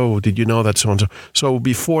people say, oh, did you know that so-and-so? So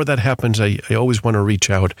before that happens, I always want to reach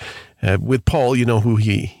out. With Paul, you know who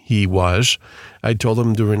he was. I told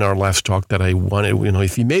him during our last talk that I wanted,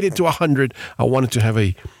 if he made it to 100, I wanted to have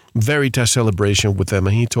a Veritas celebration with them.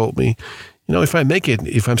 And he told me, if I make it,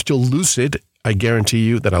 if I'm still lucid, I guarantee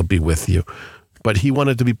you that I'll be with you. But he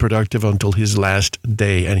wanted to be productive until his last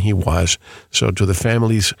day, and he was. So to the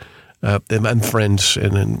families and friends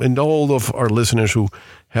and all of our listeners who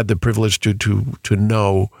had the privilege to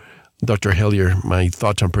know Dr. Hellyer, my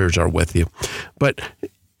thoughts and prayers are with you. But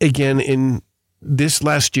again, in this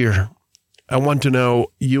last year, I want to know,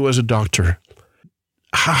 you as a doctor,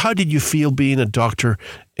 how did you feel being a doctor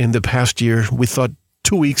in the past year? We thought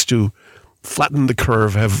 2 weeks to flatten the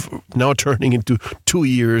curve have now turning into 2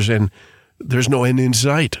 years, and there's no end in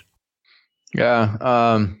sight.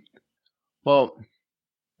 Yeah. Well,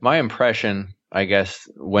 my impression, I guess,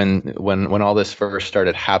 when all this first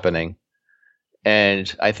started happening,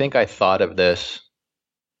 and I think I thought of this,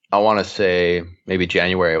 I want to say maybe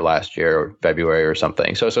January of last year or February or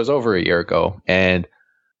something. So it was over a year ago. And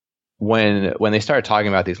when they started talking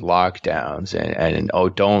about these lockdowns and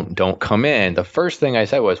don't come in, the first thing I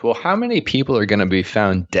said was, well, how many people are going to be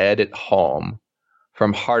found dead at home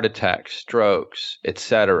from heart attacks, strokes,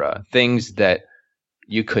 etc., things that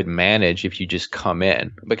you could manage if you just come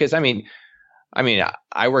in? Because I mean,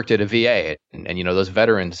 I worked at a VA, and those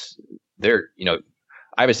veterans, they're,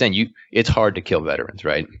 I was saying it's hard to kill veterans,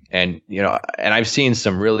 right? And and I've seen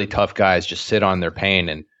some really tough guys just sit on their pain,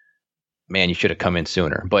 and man, you should have come in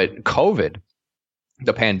sooner. But COVID,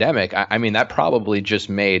 the pandemic, I mean, that probably just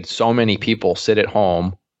made so many people sit at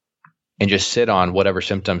home and just sit on whatever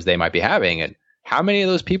symptoms they might be having. And how many of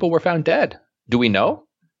those people were found dead? Do we know?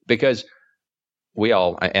 Because we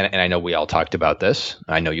all, and I know we all talked about this.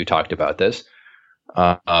 I know you talked about this.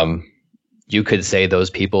 You could say those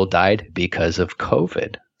people died because of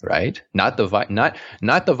COVID, right? Not the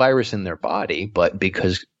virus in their body, but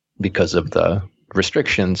because of the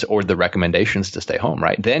restrictions or the recommendations to stay home,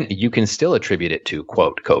 right? Then you can still attribute it to,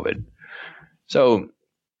 quote, COVID. So,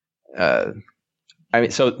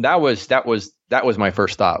 so that was my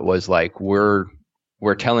first thought, was like, we're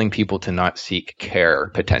telling people to not seek care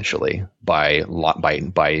potentially by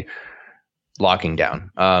locking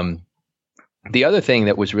down. The other thing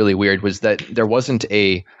that was really weird was that there wasn't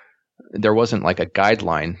like a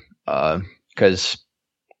guideline, because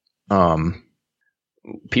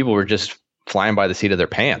people were just flying by the seat of their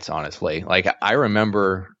pants, honestly. Like, I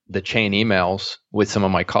remember the chain emails with some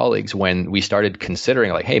of my colleagues when we started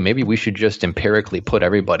considering, like, hey, maybe we should just empirically put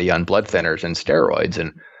everybody on blood thinners and steroids.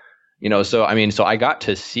 And, so I got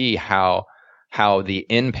to see how the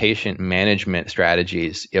inpatient management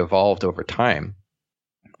strategies evolved over time.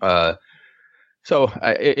 So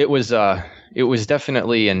it was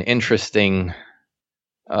definitely an interesting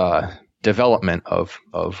development of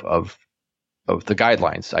the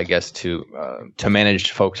guidelines, I guess, to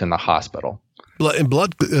manage folks in the hospital.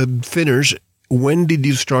 Blood thinners. When did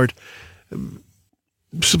you start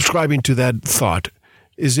subscribing to that thought?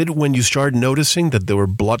 Is it when you started noticing that there were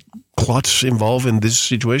blood clots involved in this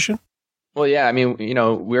situation? Well, yeah. I mean,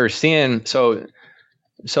 we're seeing so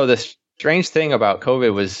the strange thing about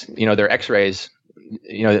COVID was, their X-rays,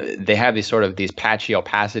 they have these patchy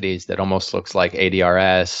opacities that almost looks like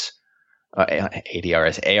ARDS,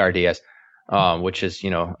 which is,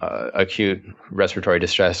 acute respiratory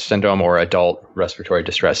distress syndrome or adult respiratory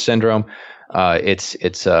distress syndrome. It's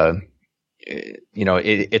a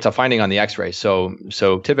finding on the X-ray.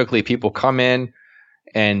 So typically people come in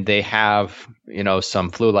and they have, some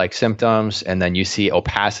flu-like symptoms, and then you see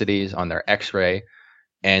opacities on their X-ray,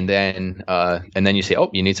 and then you say, oh,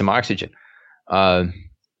 you need some oxygen.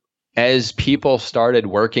 as people started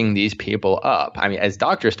working these people up, as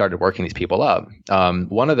doctors started working these people up,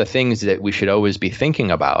 one of the things that we should always be thinking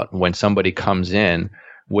about when somebody comes in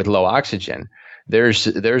with low oxygen, there's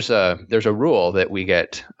a rule that we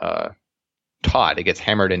get taught. It gets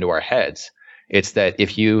hammered into our heads. It's that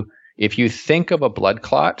if you think of a blood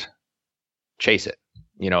clot, chase it.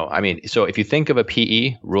 So if you think of a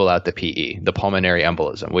PE, rule out the PE, the pulmonary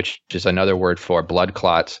embolism, which is another word for blood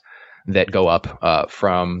clots that go up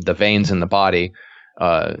from the veins in the body.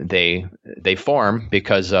 They form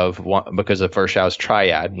because of Virchow's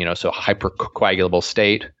triad. So hypercoagulable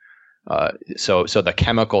state. So the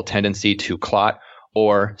chemical tendency to clot,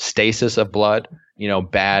 or stasis of blood.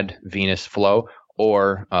 Bad venous flow,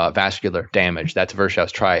 or vascular damage. That's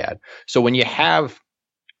Virchow's triad. So when you have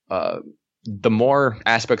the more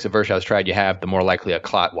aspects of Virchow's triad you have, the more likely a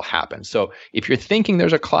clot will happen. So if you're thinking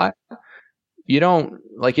there's a clot, you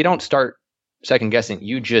don't start second guessing.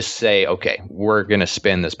 You just say, okay, we're going to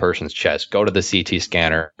spin this person's chest, go to the CT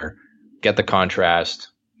scanner, get the contrast,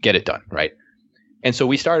 get it done, right? And so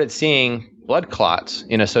we started seeing blood clots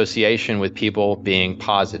in association with people being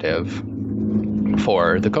positive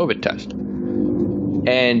for the COVID test.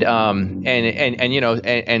 And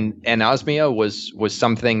anosmia was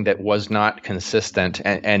something that was not consistent.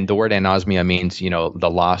 And the word anosmia means, the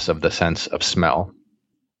loss of the sense of smell.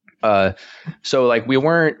 So we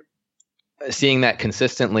weren't seeing that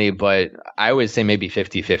consistently, but I would say maybe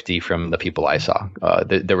 50-50 from the people I saw.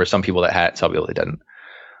 There were some people that had it, some people that didn't.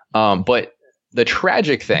 But the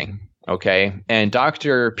tragic thing, okay, and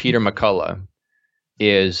Dr. Peter McCullough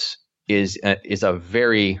is a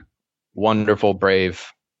very wonderful, brave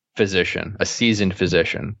physician, a seasoned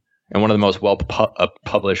physician, and one of the most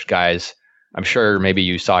published guys. I'm sure maybe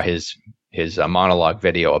you saw his monologue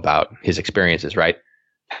video about his experiences, right?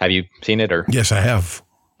 Have you seen it? Or yes, I have.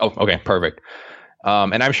 Oh, okay, perfect.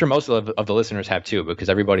 And I'm sure most of the listeners have too, because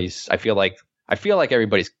I feel like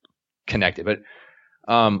everybody's connected.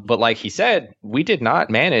 But like he said, we did not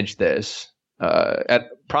manage this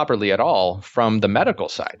properly at all from the medical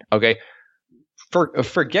side. Okay.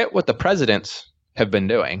 Forget what the presidents have been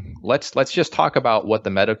doing. Let's just talk about what the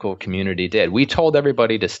medical community did. We told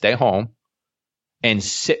everybody to stay home and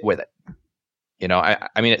sit with it.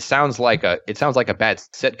 It sounds like a bad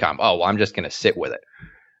sitcom. Oh, well, I'm just going to sit with it.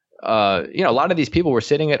 A lot of these people were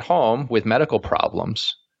sitting at home with medical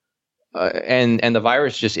problems, and the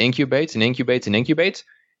virus just incubates and incubates and incubates.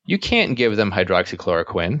 You can't give them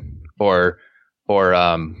hydroxychloroquine or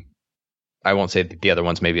I won't say the other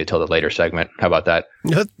ones maybe until the later segment. How about that?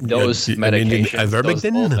 Those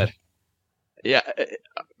medications. Yeah.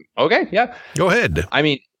 Okay. Yeah. Go ahead.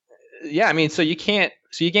 So you can't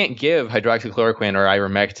give hydroxychloroquine or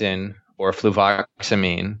ivermectin or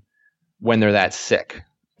fluvoxamine when they're that sick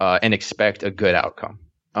and expect a good outcome.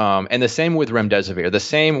 And the same with remdesivir. The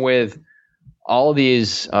same with all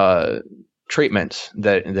these treatments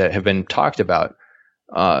that have been talked about.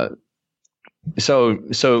 So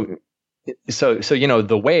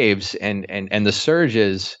the waves and the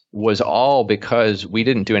surges was all because we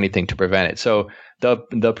didn't do anything to prevent it. So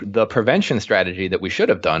the prevention strategy that we should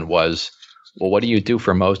have done was, well, what do you do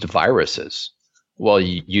for most viruses? Well,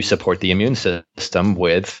 you support the immune system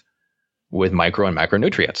with micro and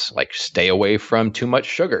macronutrients, like stay away from too much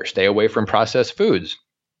sugar, stay away from processed foods,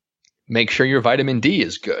 make sure your vitamin D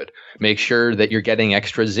is good, make sure that you're getting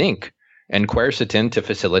extra zinc and quercetin to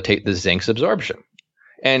facilitate the zinc's absorption.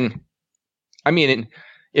 And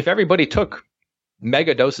if everybody took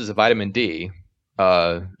mega doses of vitamin D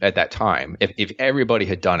at that time, if everybody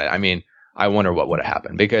had done it, I wonder what would have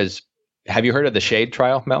happened. Because have you heard of the SHADE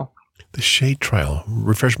trial, Mel? The SHADE trial.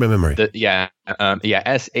 Refresh my memory. SHADE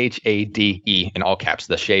in all caps,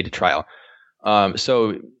 the SHADE trial.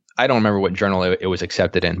 So I don't remember what journal it was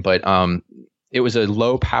accepted in, but it was a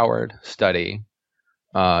low-powered study,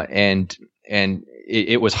 and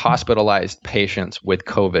it was hospitalized patients with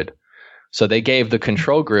COVID. So they gave the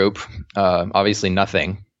control group obviously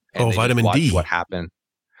nothing. And vitamin D. What happened?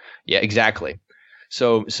 Yeah, exactly.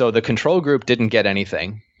 So the control group didn't get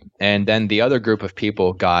anything. And then the other group of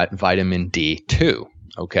people got vitamin D2,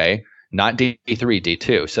 okay? Not D3,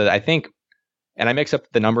 D2. So I think, and I mix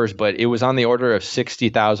up the numbers, but it was on the order of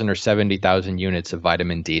 60,000 or 70,000 units of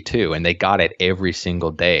vitamin D2, and they got it every single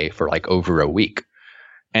day for like over a week.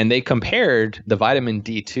 And they compared the vitamin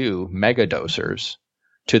D2 megadosers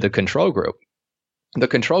to the control group. The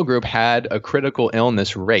control group had a critical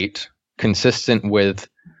illness rate consistent with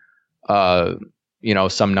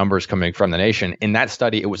some numbers coming from the nation. In that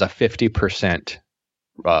study, it was a 50%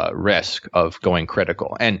 risk of going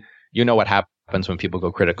critical. And you know what happens when people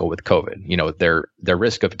go critical with COVID. Their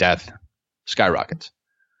risk of death skyrockets.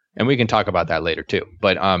 And we can talk about that later too.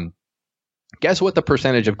 But guess what the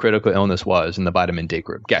percentage of critical illness was in the vitamin D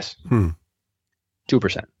group? Guess.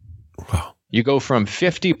 2%. Wow. You go from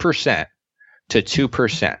 50% to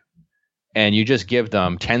 2%, and you just give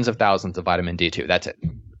them tens of thousands of vitamin D2. That's it.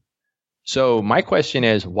 So my question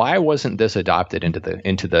is, why wasn't this adopted into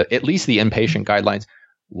the at least the inpatient guidelines?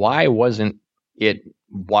 Why wasn't it?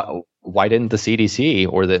 Why didn't the CDC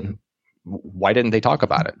why didn't they talk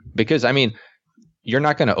about it? Because I mean, you're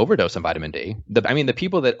not going to overdose on vitamin D. The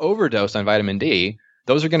people that overdose on vitamin D,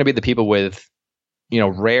 those are going to be the people with,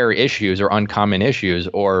 rare issues or uncommon issues,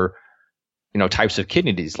 or, types of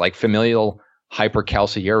kidney disease like familial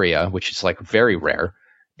hypercalciuria, which is like very rare,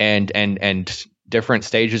 and different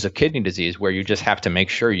stages of kidney disease where you just have to make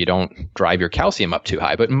sure you don't drive your calcium up too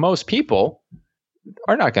high. But most people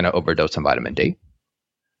are not going to overdose on vitamin D.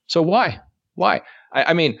 So why?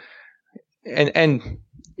 I mean, and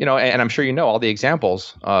I'm sure all the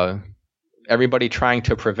examples, everybody trying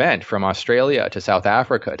to prevent, from Australia to South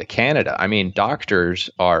Africa to Canada. I mean, doctors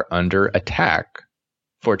are under attack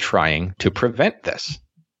for trying to prevent this.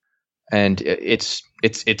 And it's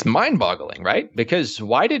mind-boggling, right? Because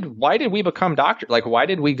why did we become doctors? Like, why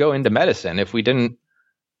did we go into medicine if we didn't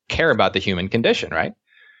care about the human condition, right?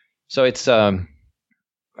 So it's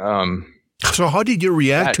So how did you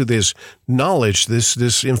react to this knowledge,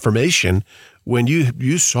 this information, when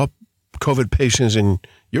you saw COVID patients in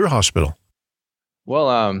your hospital?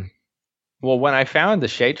 Well, when I found the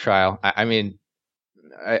shade trial, I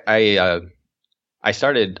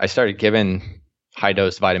started giving high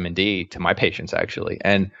dose vitamin D to my patients, actually,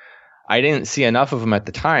 and I didn't see enough of them at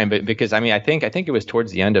the time, but because I think it was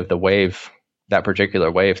towards the end of the wave, that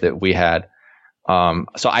particular wave that we had.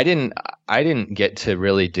 So I didn't get to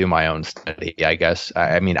really do my own study, I guess.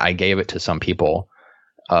 I gave it to some people,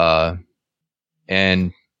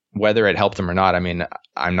 and whether it helped them or not,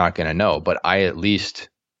 I'm not going to know, but I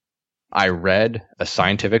read a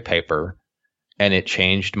scientific paper, and it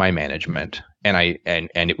changed my management, and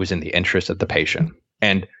it was in the interest of the patient.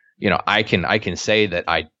 And, I can say that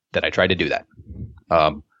I tried to do that.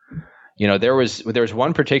 There was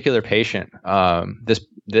one particular patient, and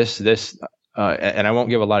I won't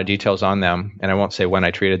give a lot of details on them, and I won't say when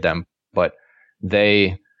I treated them, but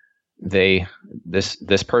this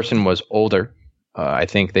person was older. I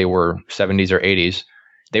think they were 70s or 80s.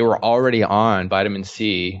 They were already on vitamin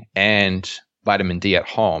C and vitamin D at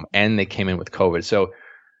home, and they came in with COVID. So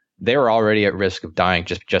they were already at risk of dying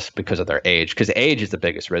just because of their age, because age is the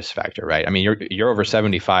biggest risk factor, right? You're over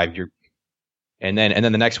 75, and then the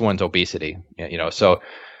next one's obesity, so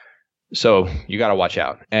you got to watch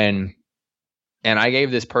out. And I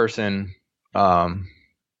gave this person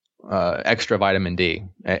extra vitamin D,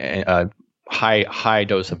 a high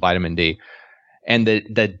dose of vitamin D. And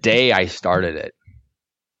the day I started it,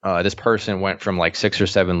 this person went from like 6 or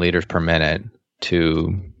 7 liters per minute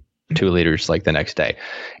to 2 liters like the next day.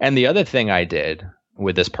 And the other thing I did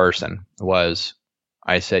with this person was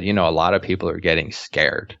I said, a lot of people are getting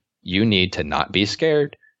scared. You need to not be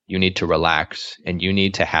scared. You need to relax, and you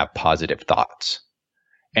need to have positive thoughts.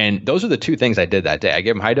 And those are the two things I did that day. I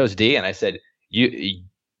gave him high dose D, and I said, you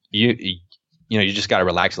just got to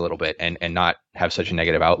relax a little bit and not have such a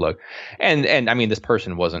negative outlook. And this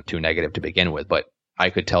person wasn't too negative to begin with, but I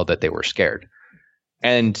could tell that they were scared.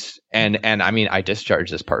 And I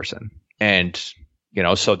discharged this person, and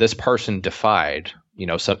so this person defied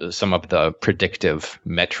some of the predictive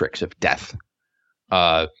metrics of death.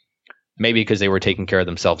 Maybe because they were taking care of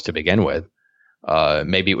themselves to begin with.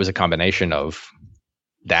 Maybe it was a combination of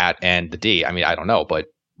that and the D. I don't know, but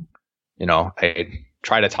I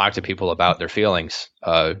try to talk to people about their feelings,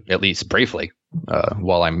 at least briefly,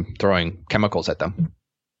 while I'm throwing chemicals at them.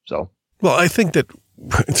 So, well, I think that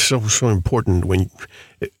it's so important.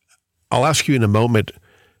 I'll ask you in a moment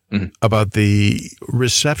about the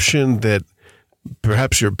reception that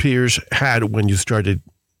perhaps your peers had when you started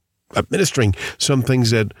administering some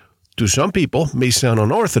things that to some people may sound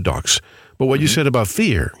unorthodox. But what you said about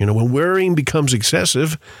fear, when worrying becomes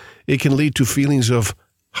excessive, it can lead to feelings of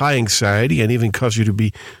high anxiety and even cause you to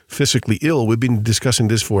be physically ill. We've been discussing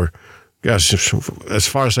this for, as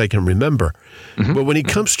far as I can remember. But when it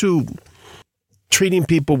comes to treating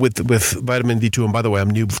people with vitamin D2, and by the way, I'm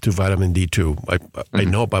new to vitamin D2. I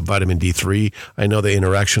know about vitamin D3. I know the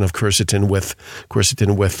interaction of quercetin with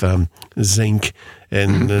zinc,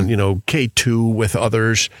 and K2 with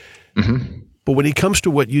others. But when it comes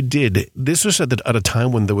to what you did, this was at a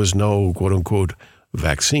time when there was no quote unquote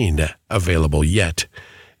vaccine available yet.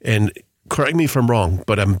 And correct me if I'm wrong,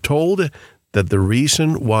 but I'm told that the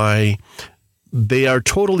reason why they are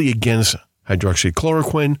totally against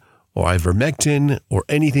hydroxychloroquine or ivermectin or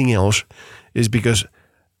anything else is because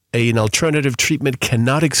an alternative treatment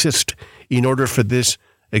cannot exist in order for this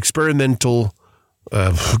experimental,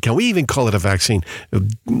 can we even call it a vaccine?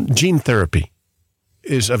 Gene therapy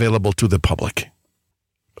is available to the public.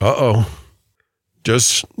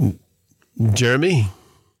 Just, Jeremy,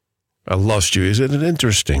 I lost you. Isn't it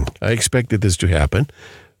interesting? I expected this to happen,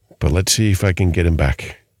 but let's see if I can get him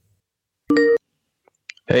back.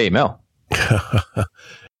 Hey, Mel.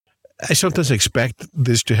 I sometimes expect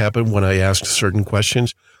this to happen when I ask certain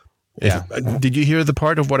questions. Yeah. Did you hear the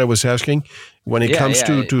part of what I was asking? When it comes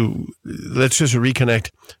to let's just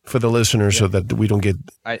reconnect for the listeners so that we don't get...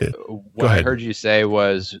 What I heard you say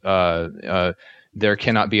was there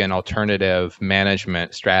cannot be an alternative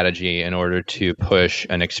management strategy in order to push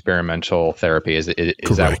an experimental therapy.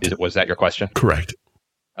 Was that your question? Correct.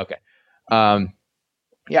 Okay.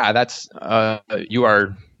 That's you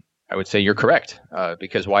are. I would say you're correct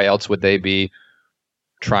because why else would they be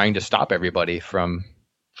trying to stop everybody from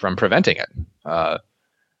preventing it?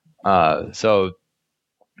 So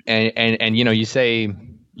you say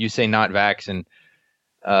not vax, and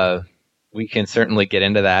we can certainly get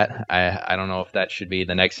into that. I don't know if that should be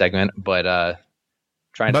the next segment, but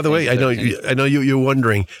trying. By the way, I know you're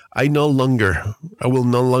wondering. I will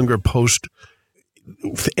no longer post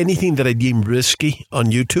anything that I deem risky on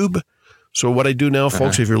YouTube. So what I do now,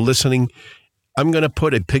 folks, if you're listening, I'm going to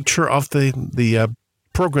put a picture of the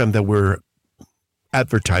program that we're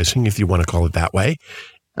advertising, if you want to call it that way.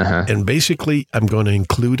 And basically, I'm going to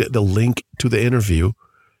include the link to the interview,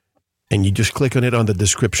 and you just click on it on the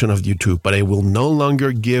description of YouTube. But I will no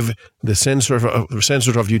longer give the censors of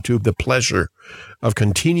YouTube the pleasure of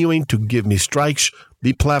continuing to give me strikes,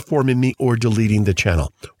 deplatforming me, or deleting the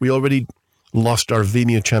channel. We already lost our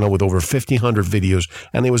Vimeo channel with over 1,500 videos,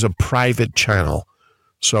 and it was a private channel.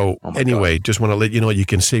 So anyway, just want to let you know you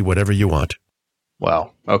can say whatever you want.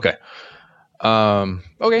 Wow. Okay.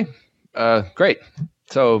 Great.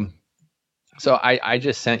 So I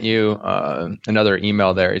just sent you another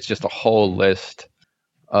email there. It's just a whole list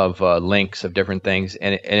of links of different things.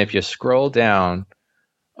 And if you scroll down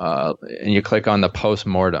and you click on the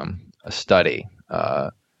postmortem study,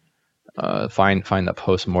 find the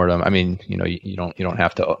postmortem. I mean, you don't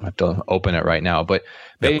have to open it right now, but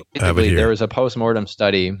basically there was a postmortem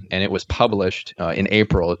study, and it was published in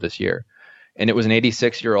April of this year, and it was an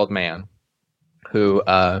 86-year-old man who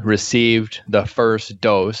received the first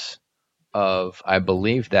dose of, I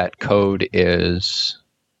believe that code is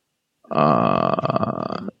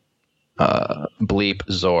bleep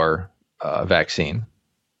Zor vaccine.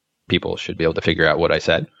 People should be able to figure out what I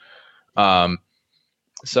said.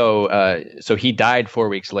 So he died 4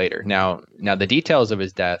 weeks later. Now the details of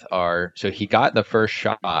his death are, so he got the first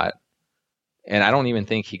shot, and I don't even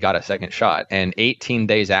think he got a second shot. And 18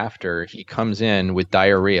 days after, he comes in with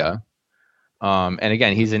diarrhea. And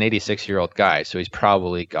again, he's an 86-year-old guy, so he's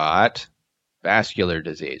probably got vascular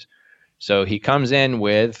disease. So he comes in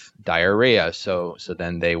with diarrhea. So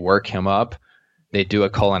then they work him up. They do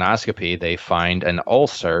a colonoscopy. They find an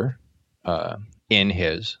ulcer in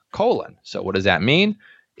his colon. So what does that mean?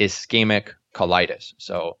 Ischemic colitis.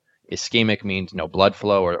 So ischemic means no blood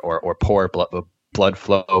flow or poor blood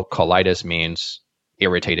flow. Colitis means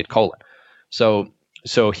irritated colon. So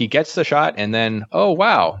he gets the shot, and then, oh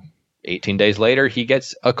wow, 18 days later he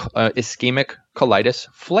gets a ischemic colitis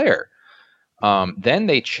flare. Then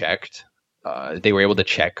they were able to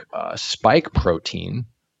check spike protein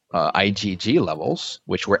IgG levels,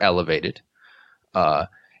 which were elevated,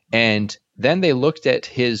 and then they looked at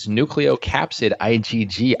his nucleocapsid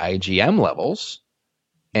IgM levels,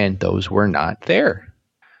 and those were not there.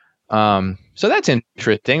 So that's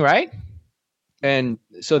interesting, right? And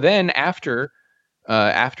so then after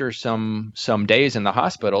some days in the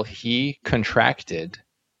hospital, he contracted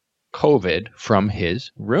COVID from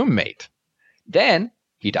his roommate. Then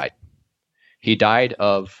he died. He died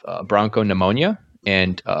of bronchopneumonia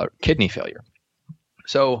and kidney failure.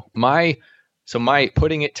 So my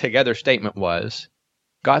putting it together statement was,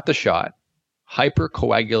 got the shot,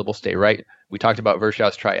 hypercoagulable state, right? We talked about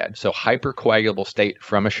Virchow's triad. So hypercoagulable state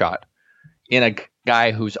from a shot in a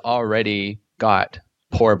guy who's already got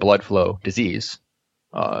poor blood flow disease,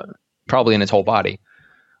 probably in his whole body.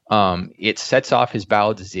 It sets off his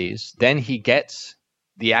bowel disease. Then he gets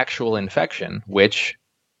the actual infection, which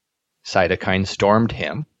cytokine stormed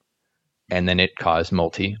him, and then it caused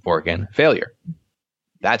multi-organ failure.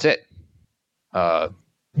 That's it. I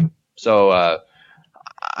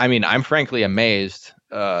mean, I'm frankly amazed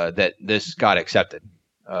that this got accepted,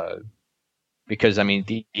 because I mean,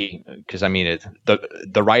 the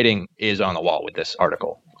writing is on the wall with this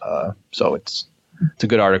article. So it's it's a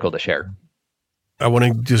good article to share. I want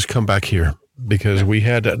to just come back here because we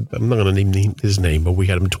had, I'm not going to name his name, but we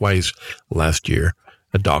had him twice last year,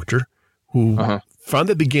 a doctor who from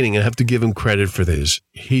the beginning, I have to give him credit for this.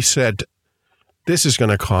 He said, this is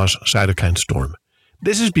going to cause cytokine storm.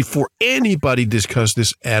 This is before anybody discussed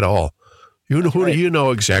this at all. You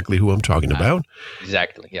know exactly who I'm talking about.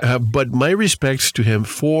 Exactly, yeah. But my respects to him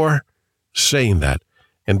for saying that.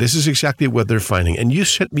 And this is exactly what they're finding. And you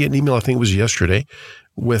sent me an email, I think it was yesterday,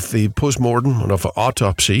 with the postmortem of an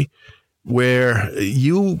autopsy, where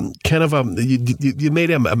you kind of you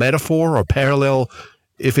made a metaphor or parallel.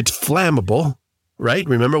 If it's flammable, right?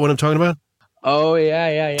 Remember what I'm talking about? Oh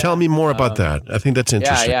yeah. Tell me more about that. I think that's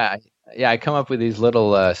interesting. Yeah. I come up with these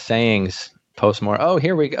little sayings postmortem. Oh,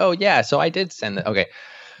 here we go. Oh yeah. So I did send that. Okay.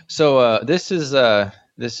 So this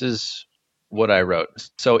is what I wrote.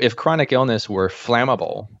 So if chronic illness were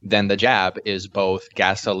flammable, then the jab is both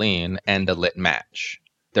gasoline and a lit match.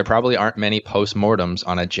 There probably aren't many postmortems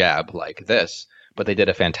on a jab like this, but they did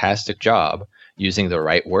a fantastic job using the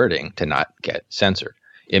right wording to not get censored.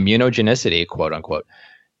 Immunogenicity, quote unquote,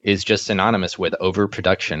 is just synonymous with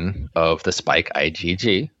overproduction of the spike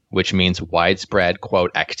IgG, which means widespread,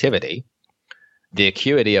 quote, activity, the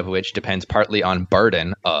acuity of which depends partly on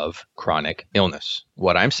burden of chronic illness.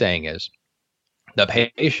 What I'm saying is the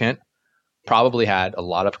patient probably had a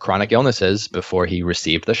lot of chronic illnesses before he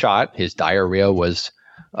received the shot. His diarrhea was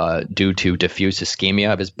due to diffuse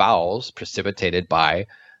ischemia of his bowels precipitated by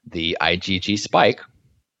the IgG spike.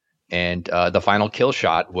 And the final kill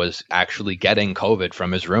shot was actually getting COVID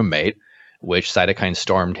from his roommate, which cytokine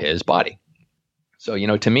stormed his body. So,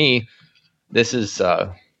 to me, this is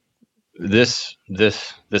this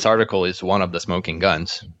article is one of the smoking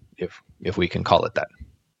guns, if we can call it that.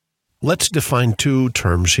 Let's define two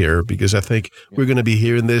terms here, because I think we're going to be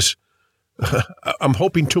hearing this. I'm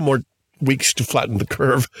hoping 2 more weeks to flatten the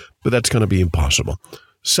curve, but that's going to be impossible.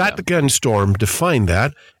 Cytokine storm, define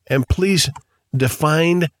that, and please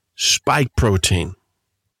define spike protein.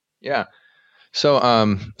 Yeah. So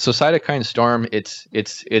cytokine storm, it's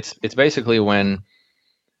basically when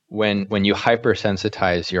you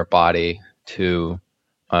hypersensitize your body to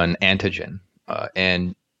an antigen,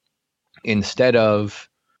 and instead of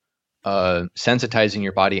sensitizing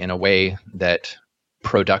your body in a way that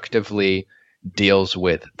productively deals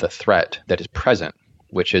with the threat that is present,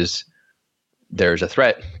 which is there's a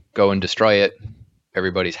threat, go and destroy it,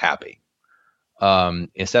 everybody's happy.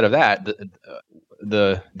 Instead of that,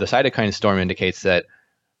 the cytokine storm indicates that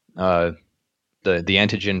the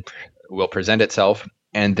antigen will present itself,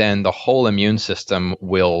 and then the whole immune system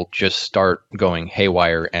will just start going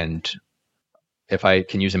haywire, and if I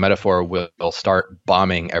can use a metaphor, will start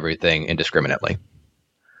bombing everything indiscriminately.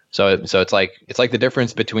 So it's like the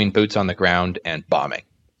difference between boots on the ground and bombing.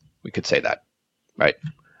 We could say that, right?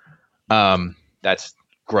 That's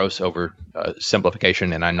gross over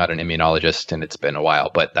simplification, and I'm not an immunologist, and it's been a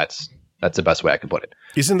while, but that's the best way I can put it.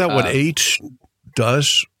 Isn't that what AIDS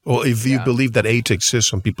does? Or if you believe that AIDS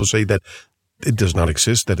exists, some people say that it does not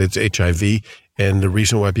exist, that it's HIV, and the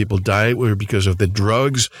reason why people die were because of the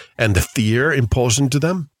drugs and the fear imposed into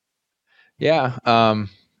them? Yeah.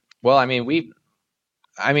 Well, the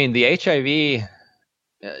HIV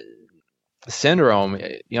syndrome,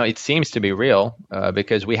 it seems to be real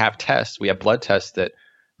because we have blood tests that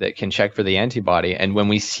can check for the antibody. And when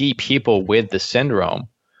we see people with the syndrome,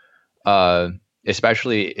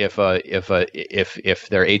 especially if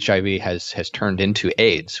their HIV has turned into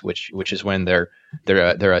AIDS, which is when their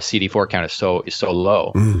CD4 count is so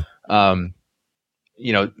low, I'm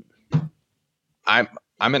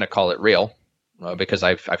going to call it real because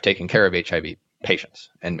I've taken care of HIV patients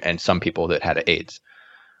and some people that had AIDS.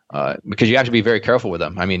 Because you have to be very careful with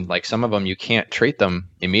them. Some of them, you can't treat them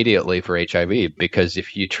immediately for HIV, because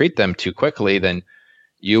if you treat them too quickly, then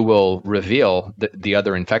you will reveal the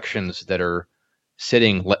other infections that are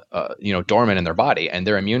sitting, dormant in their body, and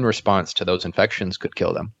their immune response to those infections could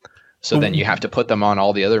kill them. So then you have to put them on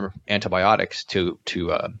all the other antibiotics to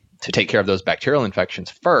take care of those bacterial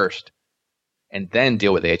infections first, and then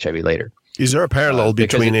deal with the HIV later. Is there a parallel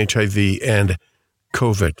between HIV and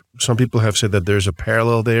COVID? Some people have said that there's a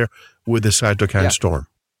parallel there with the cytokine storm.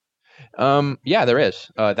 Yeah, there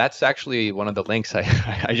is. That's actually one of the links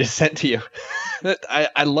I just sent to you.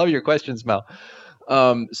 I love your questions, Mel.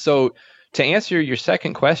 So to answer your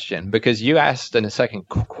second question, because you asked in a second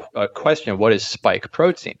question, what is spike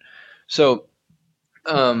protein? So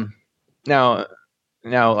now,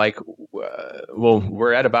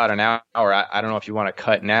 we're at about an hour. I don't know if you want to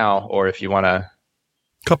cut now or if you want to.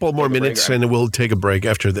 Couple more minutes, and we'll take a break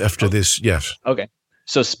after this. Yes. Okay.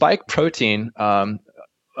 So spike protein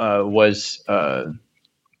was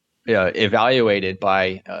evaluated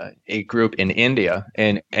by a group in India,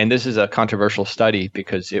 and this is a controversial study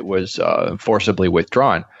because it was forcibly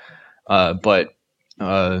withdrawn. But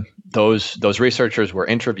those researchers were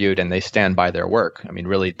interviewed, and they stand by their work. I mean,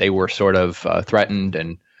 really, they were sort of threatened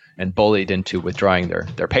and bullied into withdrawing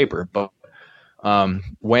their paper. But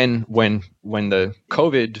when the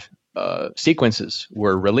COVID sequences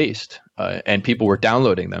were released and people were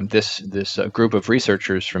downloading them, this group of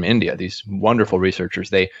researchers from India, these wonderful researchers,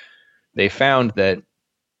 they found that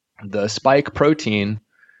the spike protein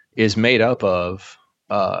is made up of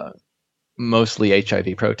mostly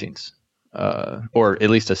HIV proteins, or at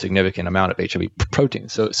least a significant amount of HIV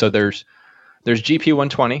proteins. So there's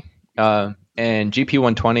GP120, and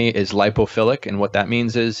GP120 is lipophilic, and what that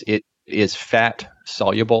means is it is fat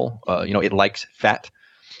soluble. It likes fat,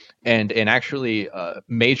 and actually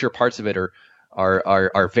major parts of it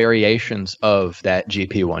are variations of that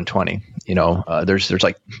GP120. There's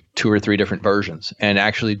like 2 or 3 different versions, and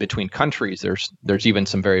actually between countries there's even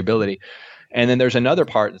some variability. And then there's another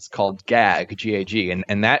part that's called GAG,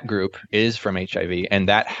 and that group is from HIV, and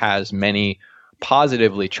that has many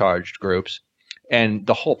positively charged groups. And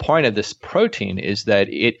the whole point of this protein is that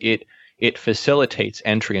it facilitates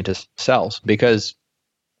entry into cells, because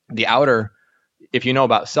the outer, if you know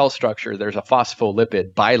about cell structure, there's a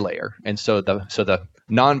phospholipid bilayer, and so the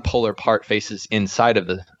nonpolar part faces inside of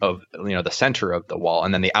the center of the wall,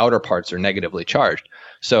 and then the outer parts are negatively charged.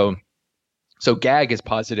 So GAG is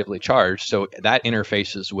positively charged, so that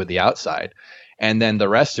interfaces with the outside, and then the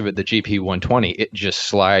rest of it, the GP120, it just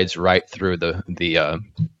slides right through the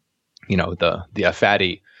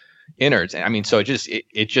fatty innards. I mean, so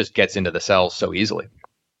it just gets into the cells so easily.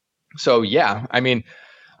 So yeah, I mean,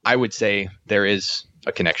 I would say there is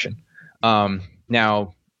a connection.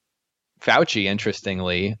 Now, Fauci,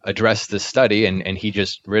 interestingly, addressed this study, and he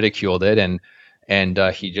just ridiculed it, and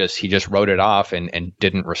he just wrote it off and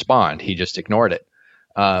didn't respond. He just ignored it.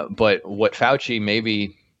 But what Fauci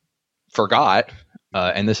maybe forgot,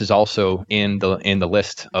 and this is also in the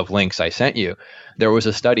list of links I sent you, there was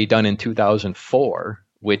a study done in 2004,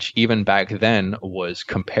 which even back then was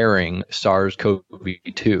comparing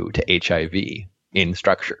SARS-CoV-2 to HIV in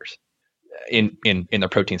structures, in the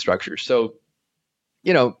protein structures. So,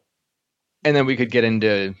 and then we could get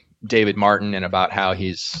into David Martin and about how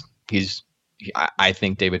I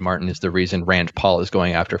think David Martin is the reason Rand Paul is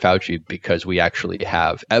going after Fauci, because we actually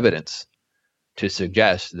have evidence to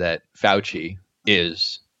suggest that Fauci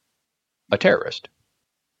is a terrorist.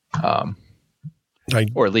 Or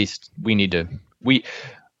at least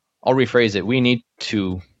I'll rephrase it. We need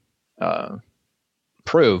to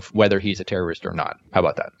prove whether he's a terrorist or not. How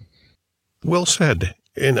about that? Well said.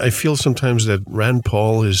 And I feel sometimes that Rand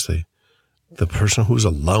Paul is the person who's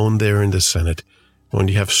alone there in the Senate when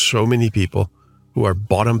you have so many people who are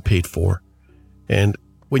bought and paid for. And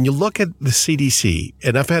when you look at the CDC,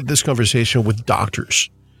 and I've had this conversation with doctors,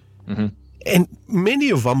 mm-hmm. and many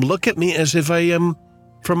of them look at me as if I am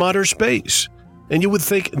from outer space. And you would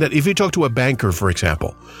think that if you talk to a banker, for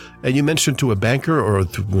example, and you mention to a banker or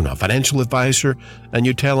a financial advisor, and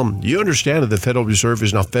you tell them, you understand that the Federal Reserve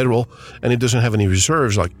is not federal and it doesn't have any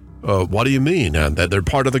reserves, like, what do you mean? That they're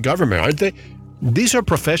part of the government, aren't they? These are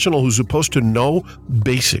professionals who are supposed to know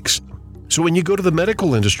basics. So when you go to the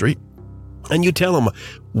medical industry and you tell them,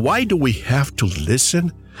 why do we have to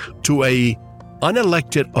listen to a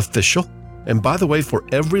unelected official? And by the way, for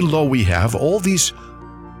every law we have, all these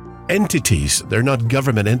entities, they're not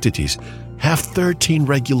government entities, have 13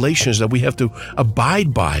 regulations that we have to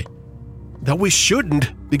abide by that we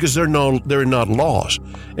shouldn't, because they're not laws.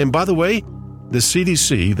 And by the way, the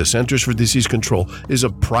CDC, the Centers for Disease Control, is a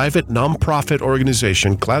private nonprofit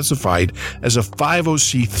organization classified as a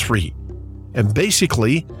 50c3. And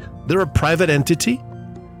basically, they're a private entity.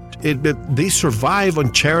 They survive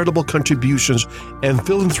on charitable contributions and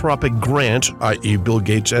philanthropic grants, i.e. Bill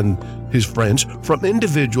Gates and his friends, from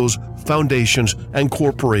individuals, foundations, and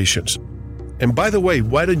corporations. And by the way,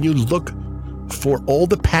 why don't you look for all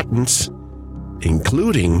the patents,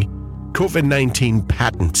 including COVID-19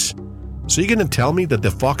 patents? So you're going to tell me that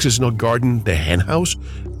the fox is not guarding the hen house?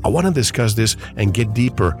 I want to discuss this and get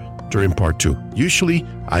deeper during part 2. Usually,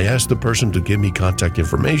 I ask the person to give me contact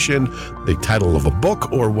information, the title of a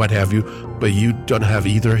book, or what have you, but you don't have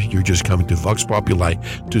either. You're just coming to Vox Populi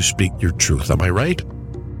to speak your truth. Am I right?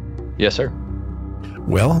 Yes, sir.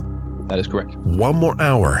 Well, that is correct. 1 more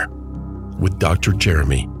hour with Dr.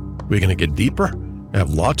 Jeremy. We're going to get deeper. I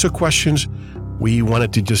have lots of questions. We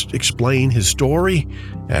wanted to just explain his story.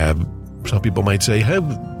 Some people might say, hey,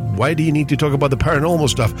 why do you need to talk about the paranormal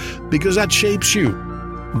stuff? Because that shapes you.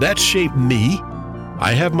 That shaped me.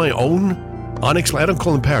 I have my own unexplained. I don't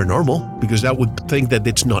call them paranormal because that would think that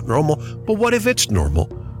it's not normal. But what if it's normal?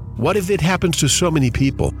 What if it happens to so many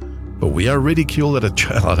people? But we are ridiculed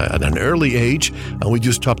at an early age and we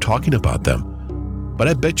just stop talking about them. But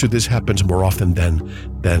I bet you this happens more often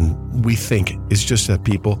than we think. It's just that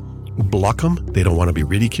people block them. They don't want to be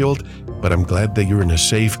ridiculed. But I'm glad that you're in a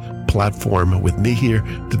safe platform with me here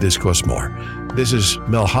to discuss more. This is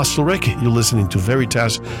Mel Hostelrick. You're listening to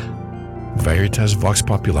Veritas Vox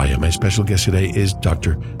Populi. And my special guest today is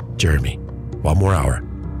Dr. Jeremy. One more hour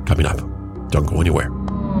coming up. Don't go anywhere.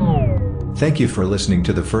 Thank you for listening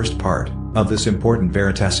to the first part of this important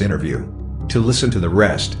Veritas interview. To listen to the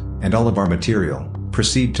rest and all of our material,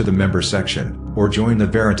 proceed to the member section or join the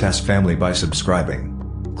Veritas family by subscribing.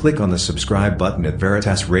 Click on the subscribe button at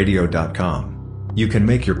veritasradio.com. You can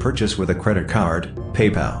make your purchase with a credit card,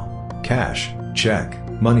 PayPal, cash, check,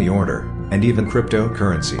 money order, and even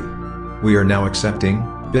cryptocurrency. We are now accepting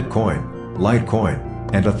Bitcoin,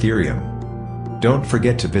 Litecoin, and Ethereum. Don't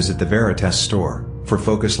forget to visit the Veritas store for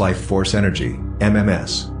Focus Life Force Energy,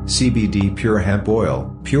 MMS, CBD Pure Hemp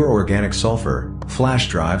Oil, Pure Organic Sulfur, flash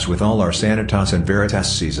drives with all our Sanitas and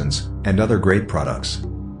Veritas seasons, and other great products.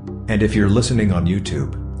 And if you're listening on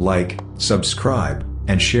YouTube, like, subscribe,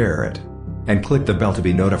 and share it. And click the bell to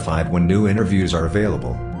be notified when new interviews are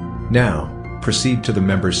available. Now, proceed to the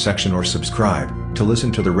members section or subscribe to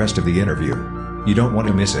listen to the rest of the interview. You don't want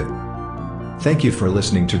to miss it. Thank you for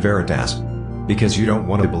listening to Veritas. Because you don't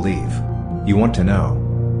want to believe. You want to know.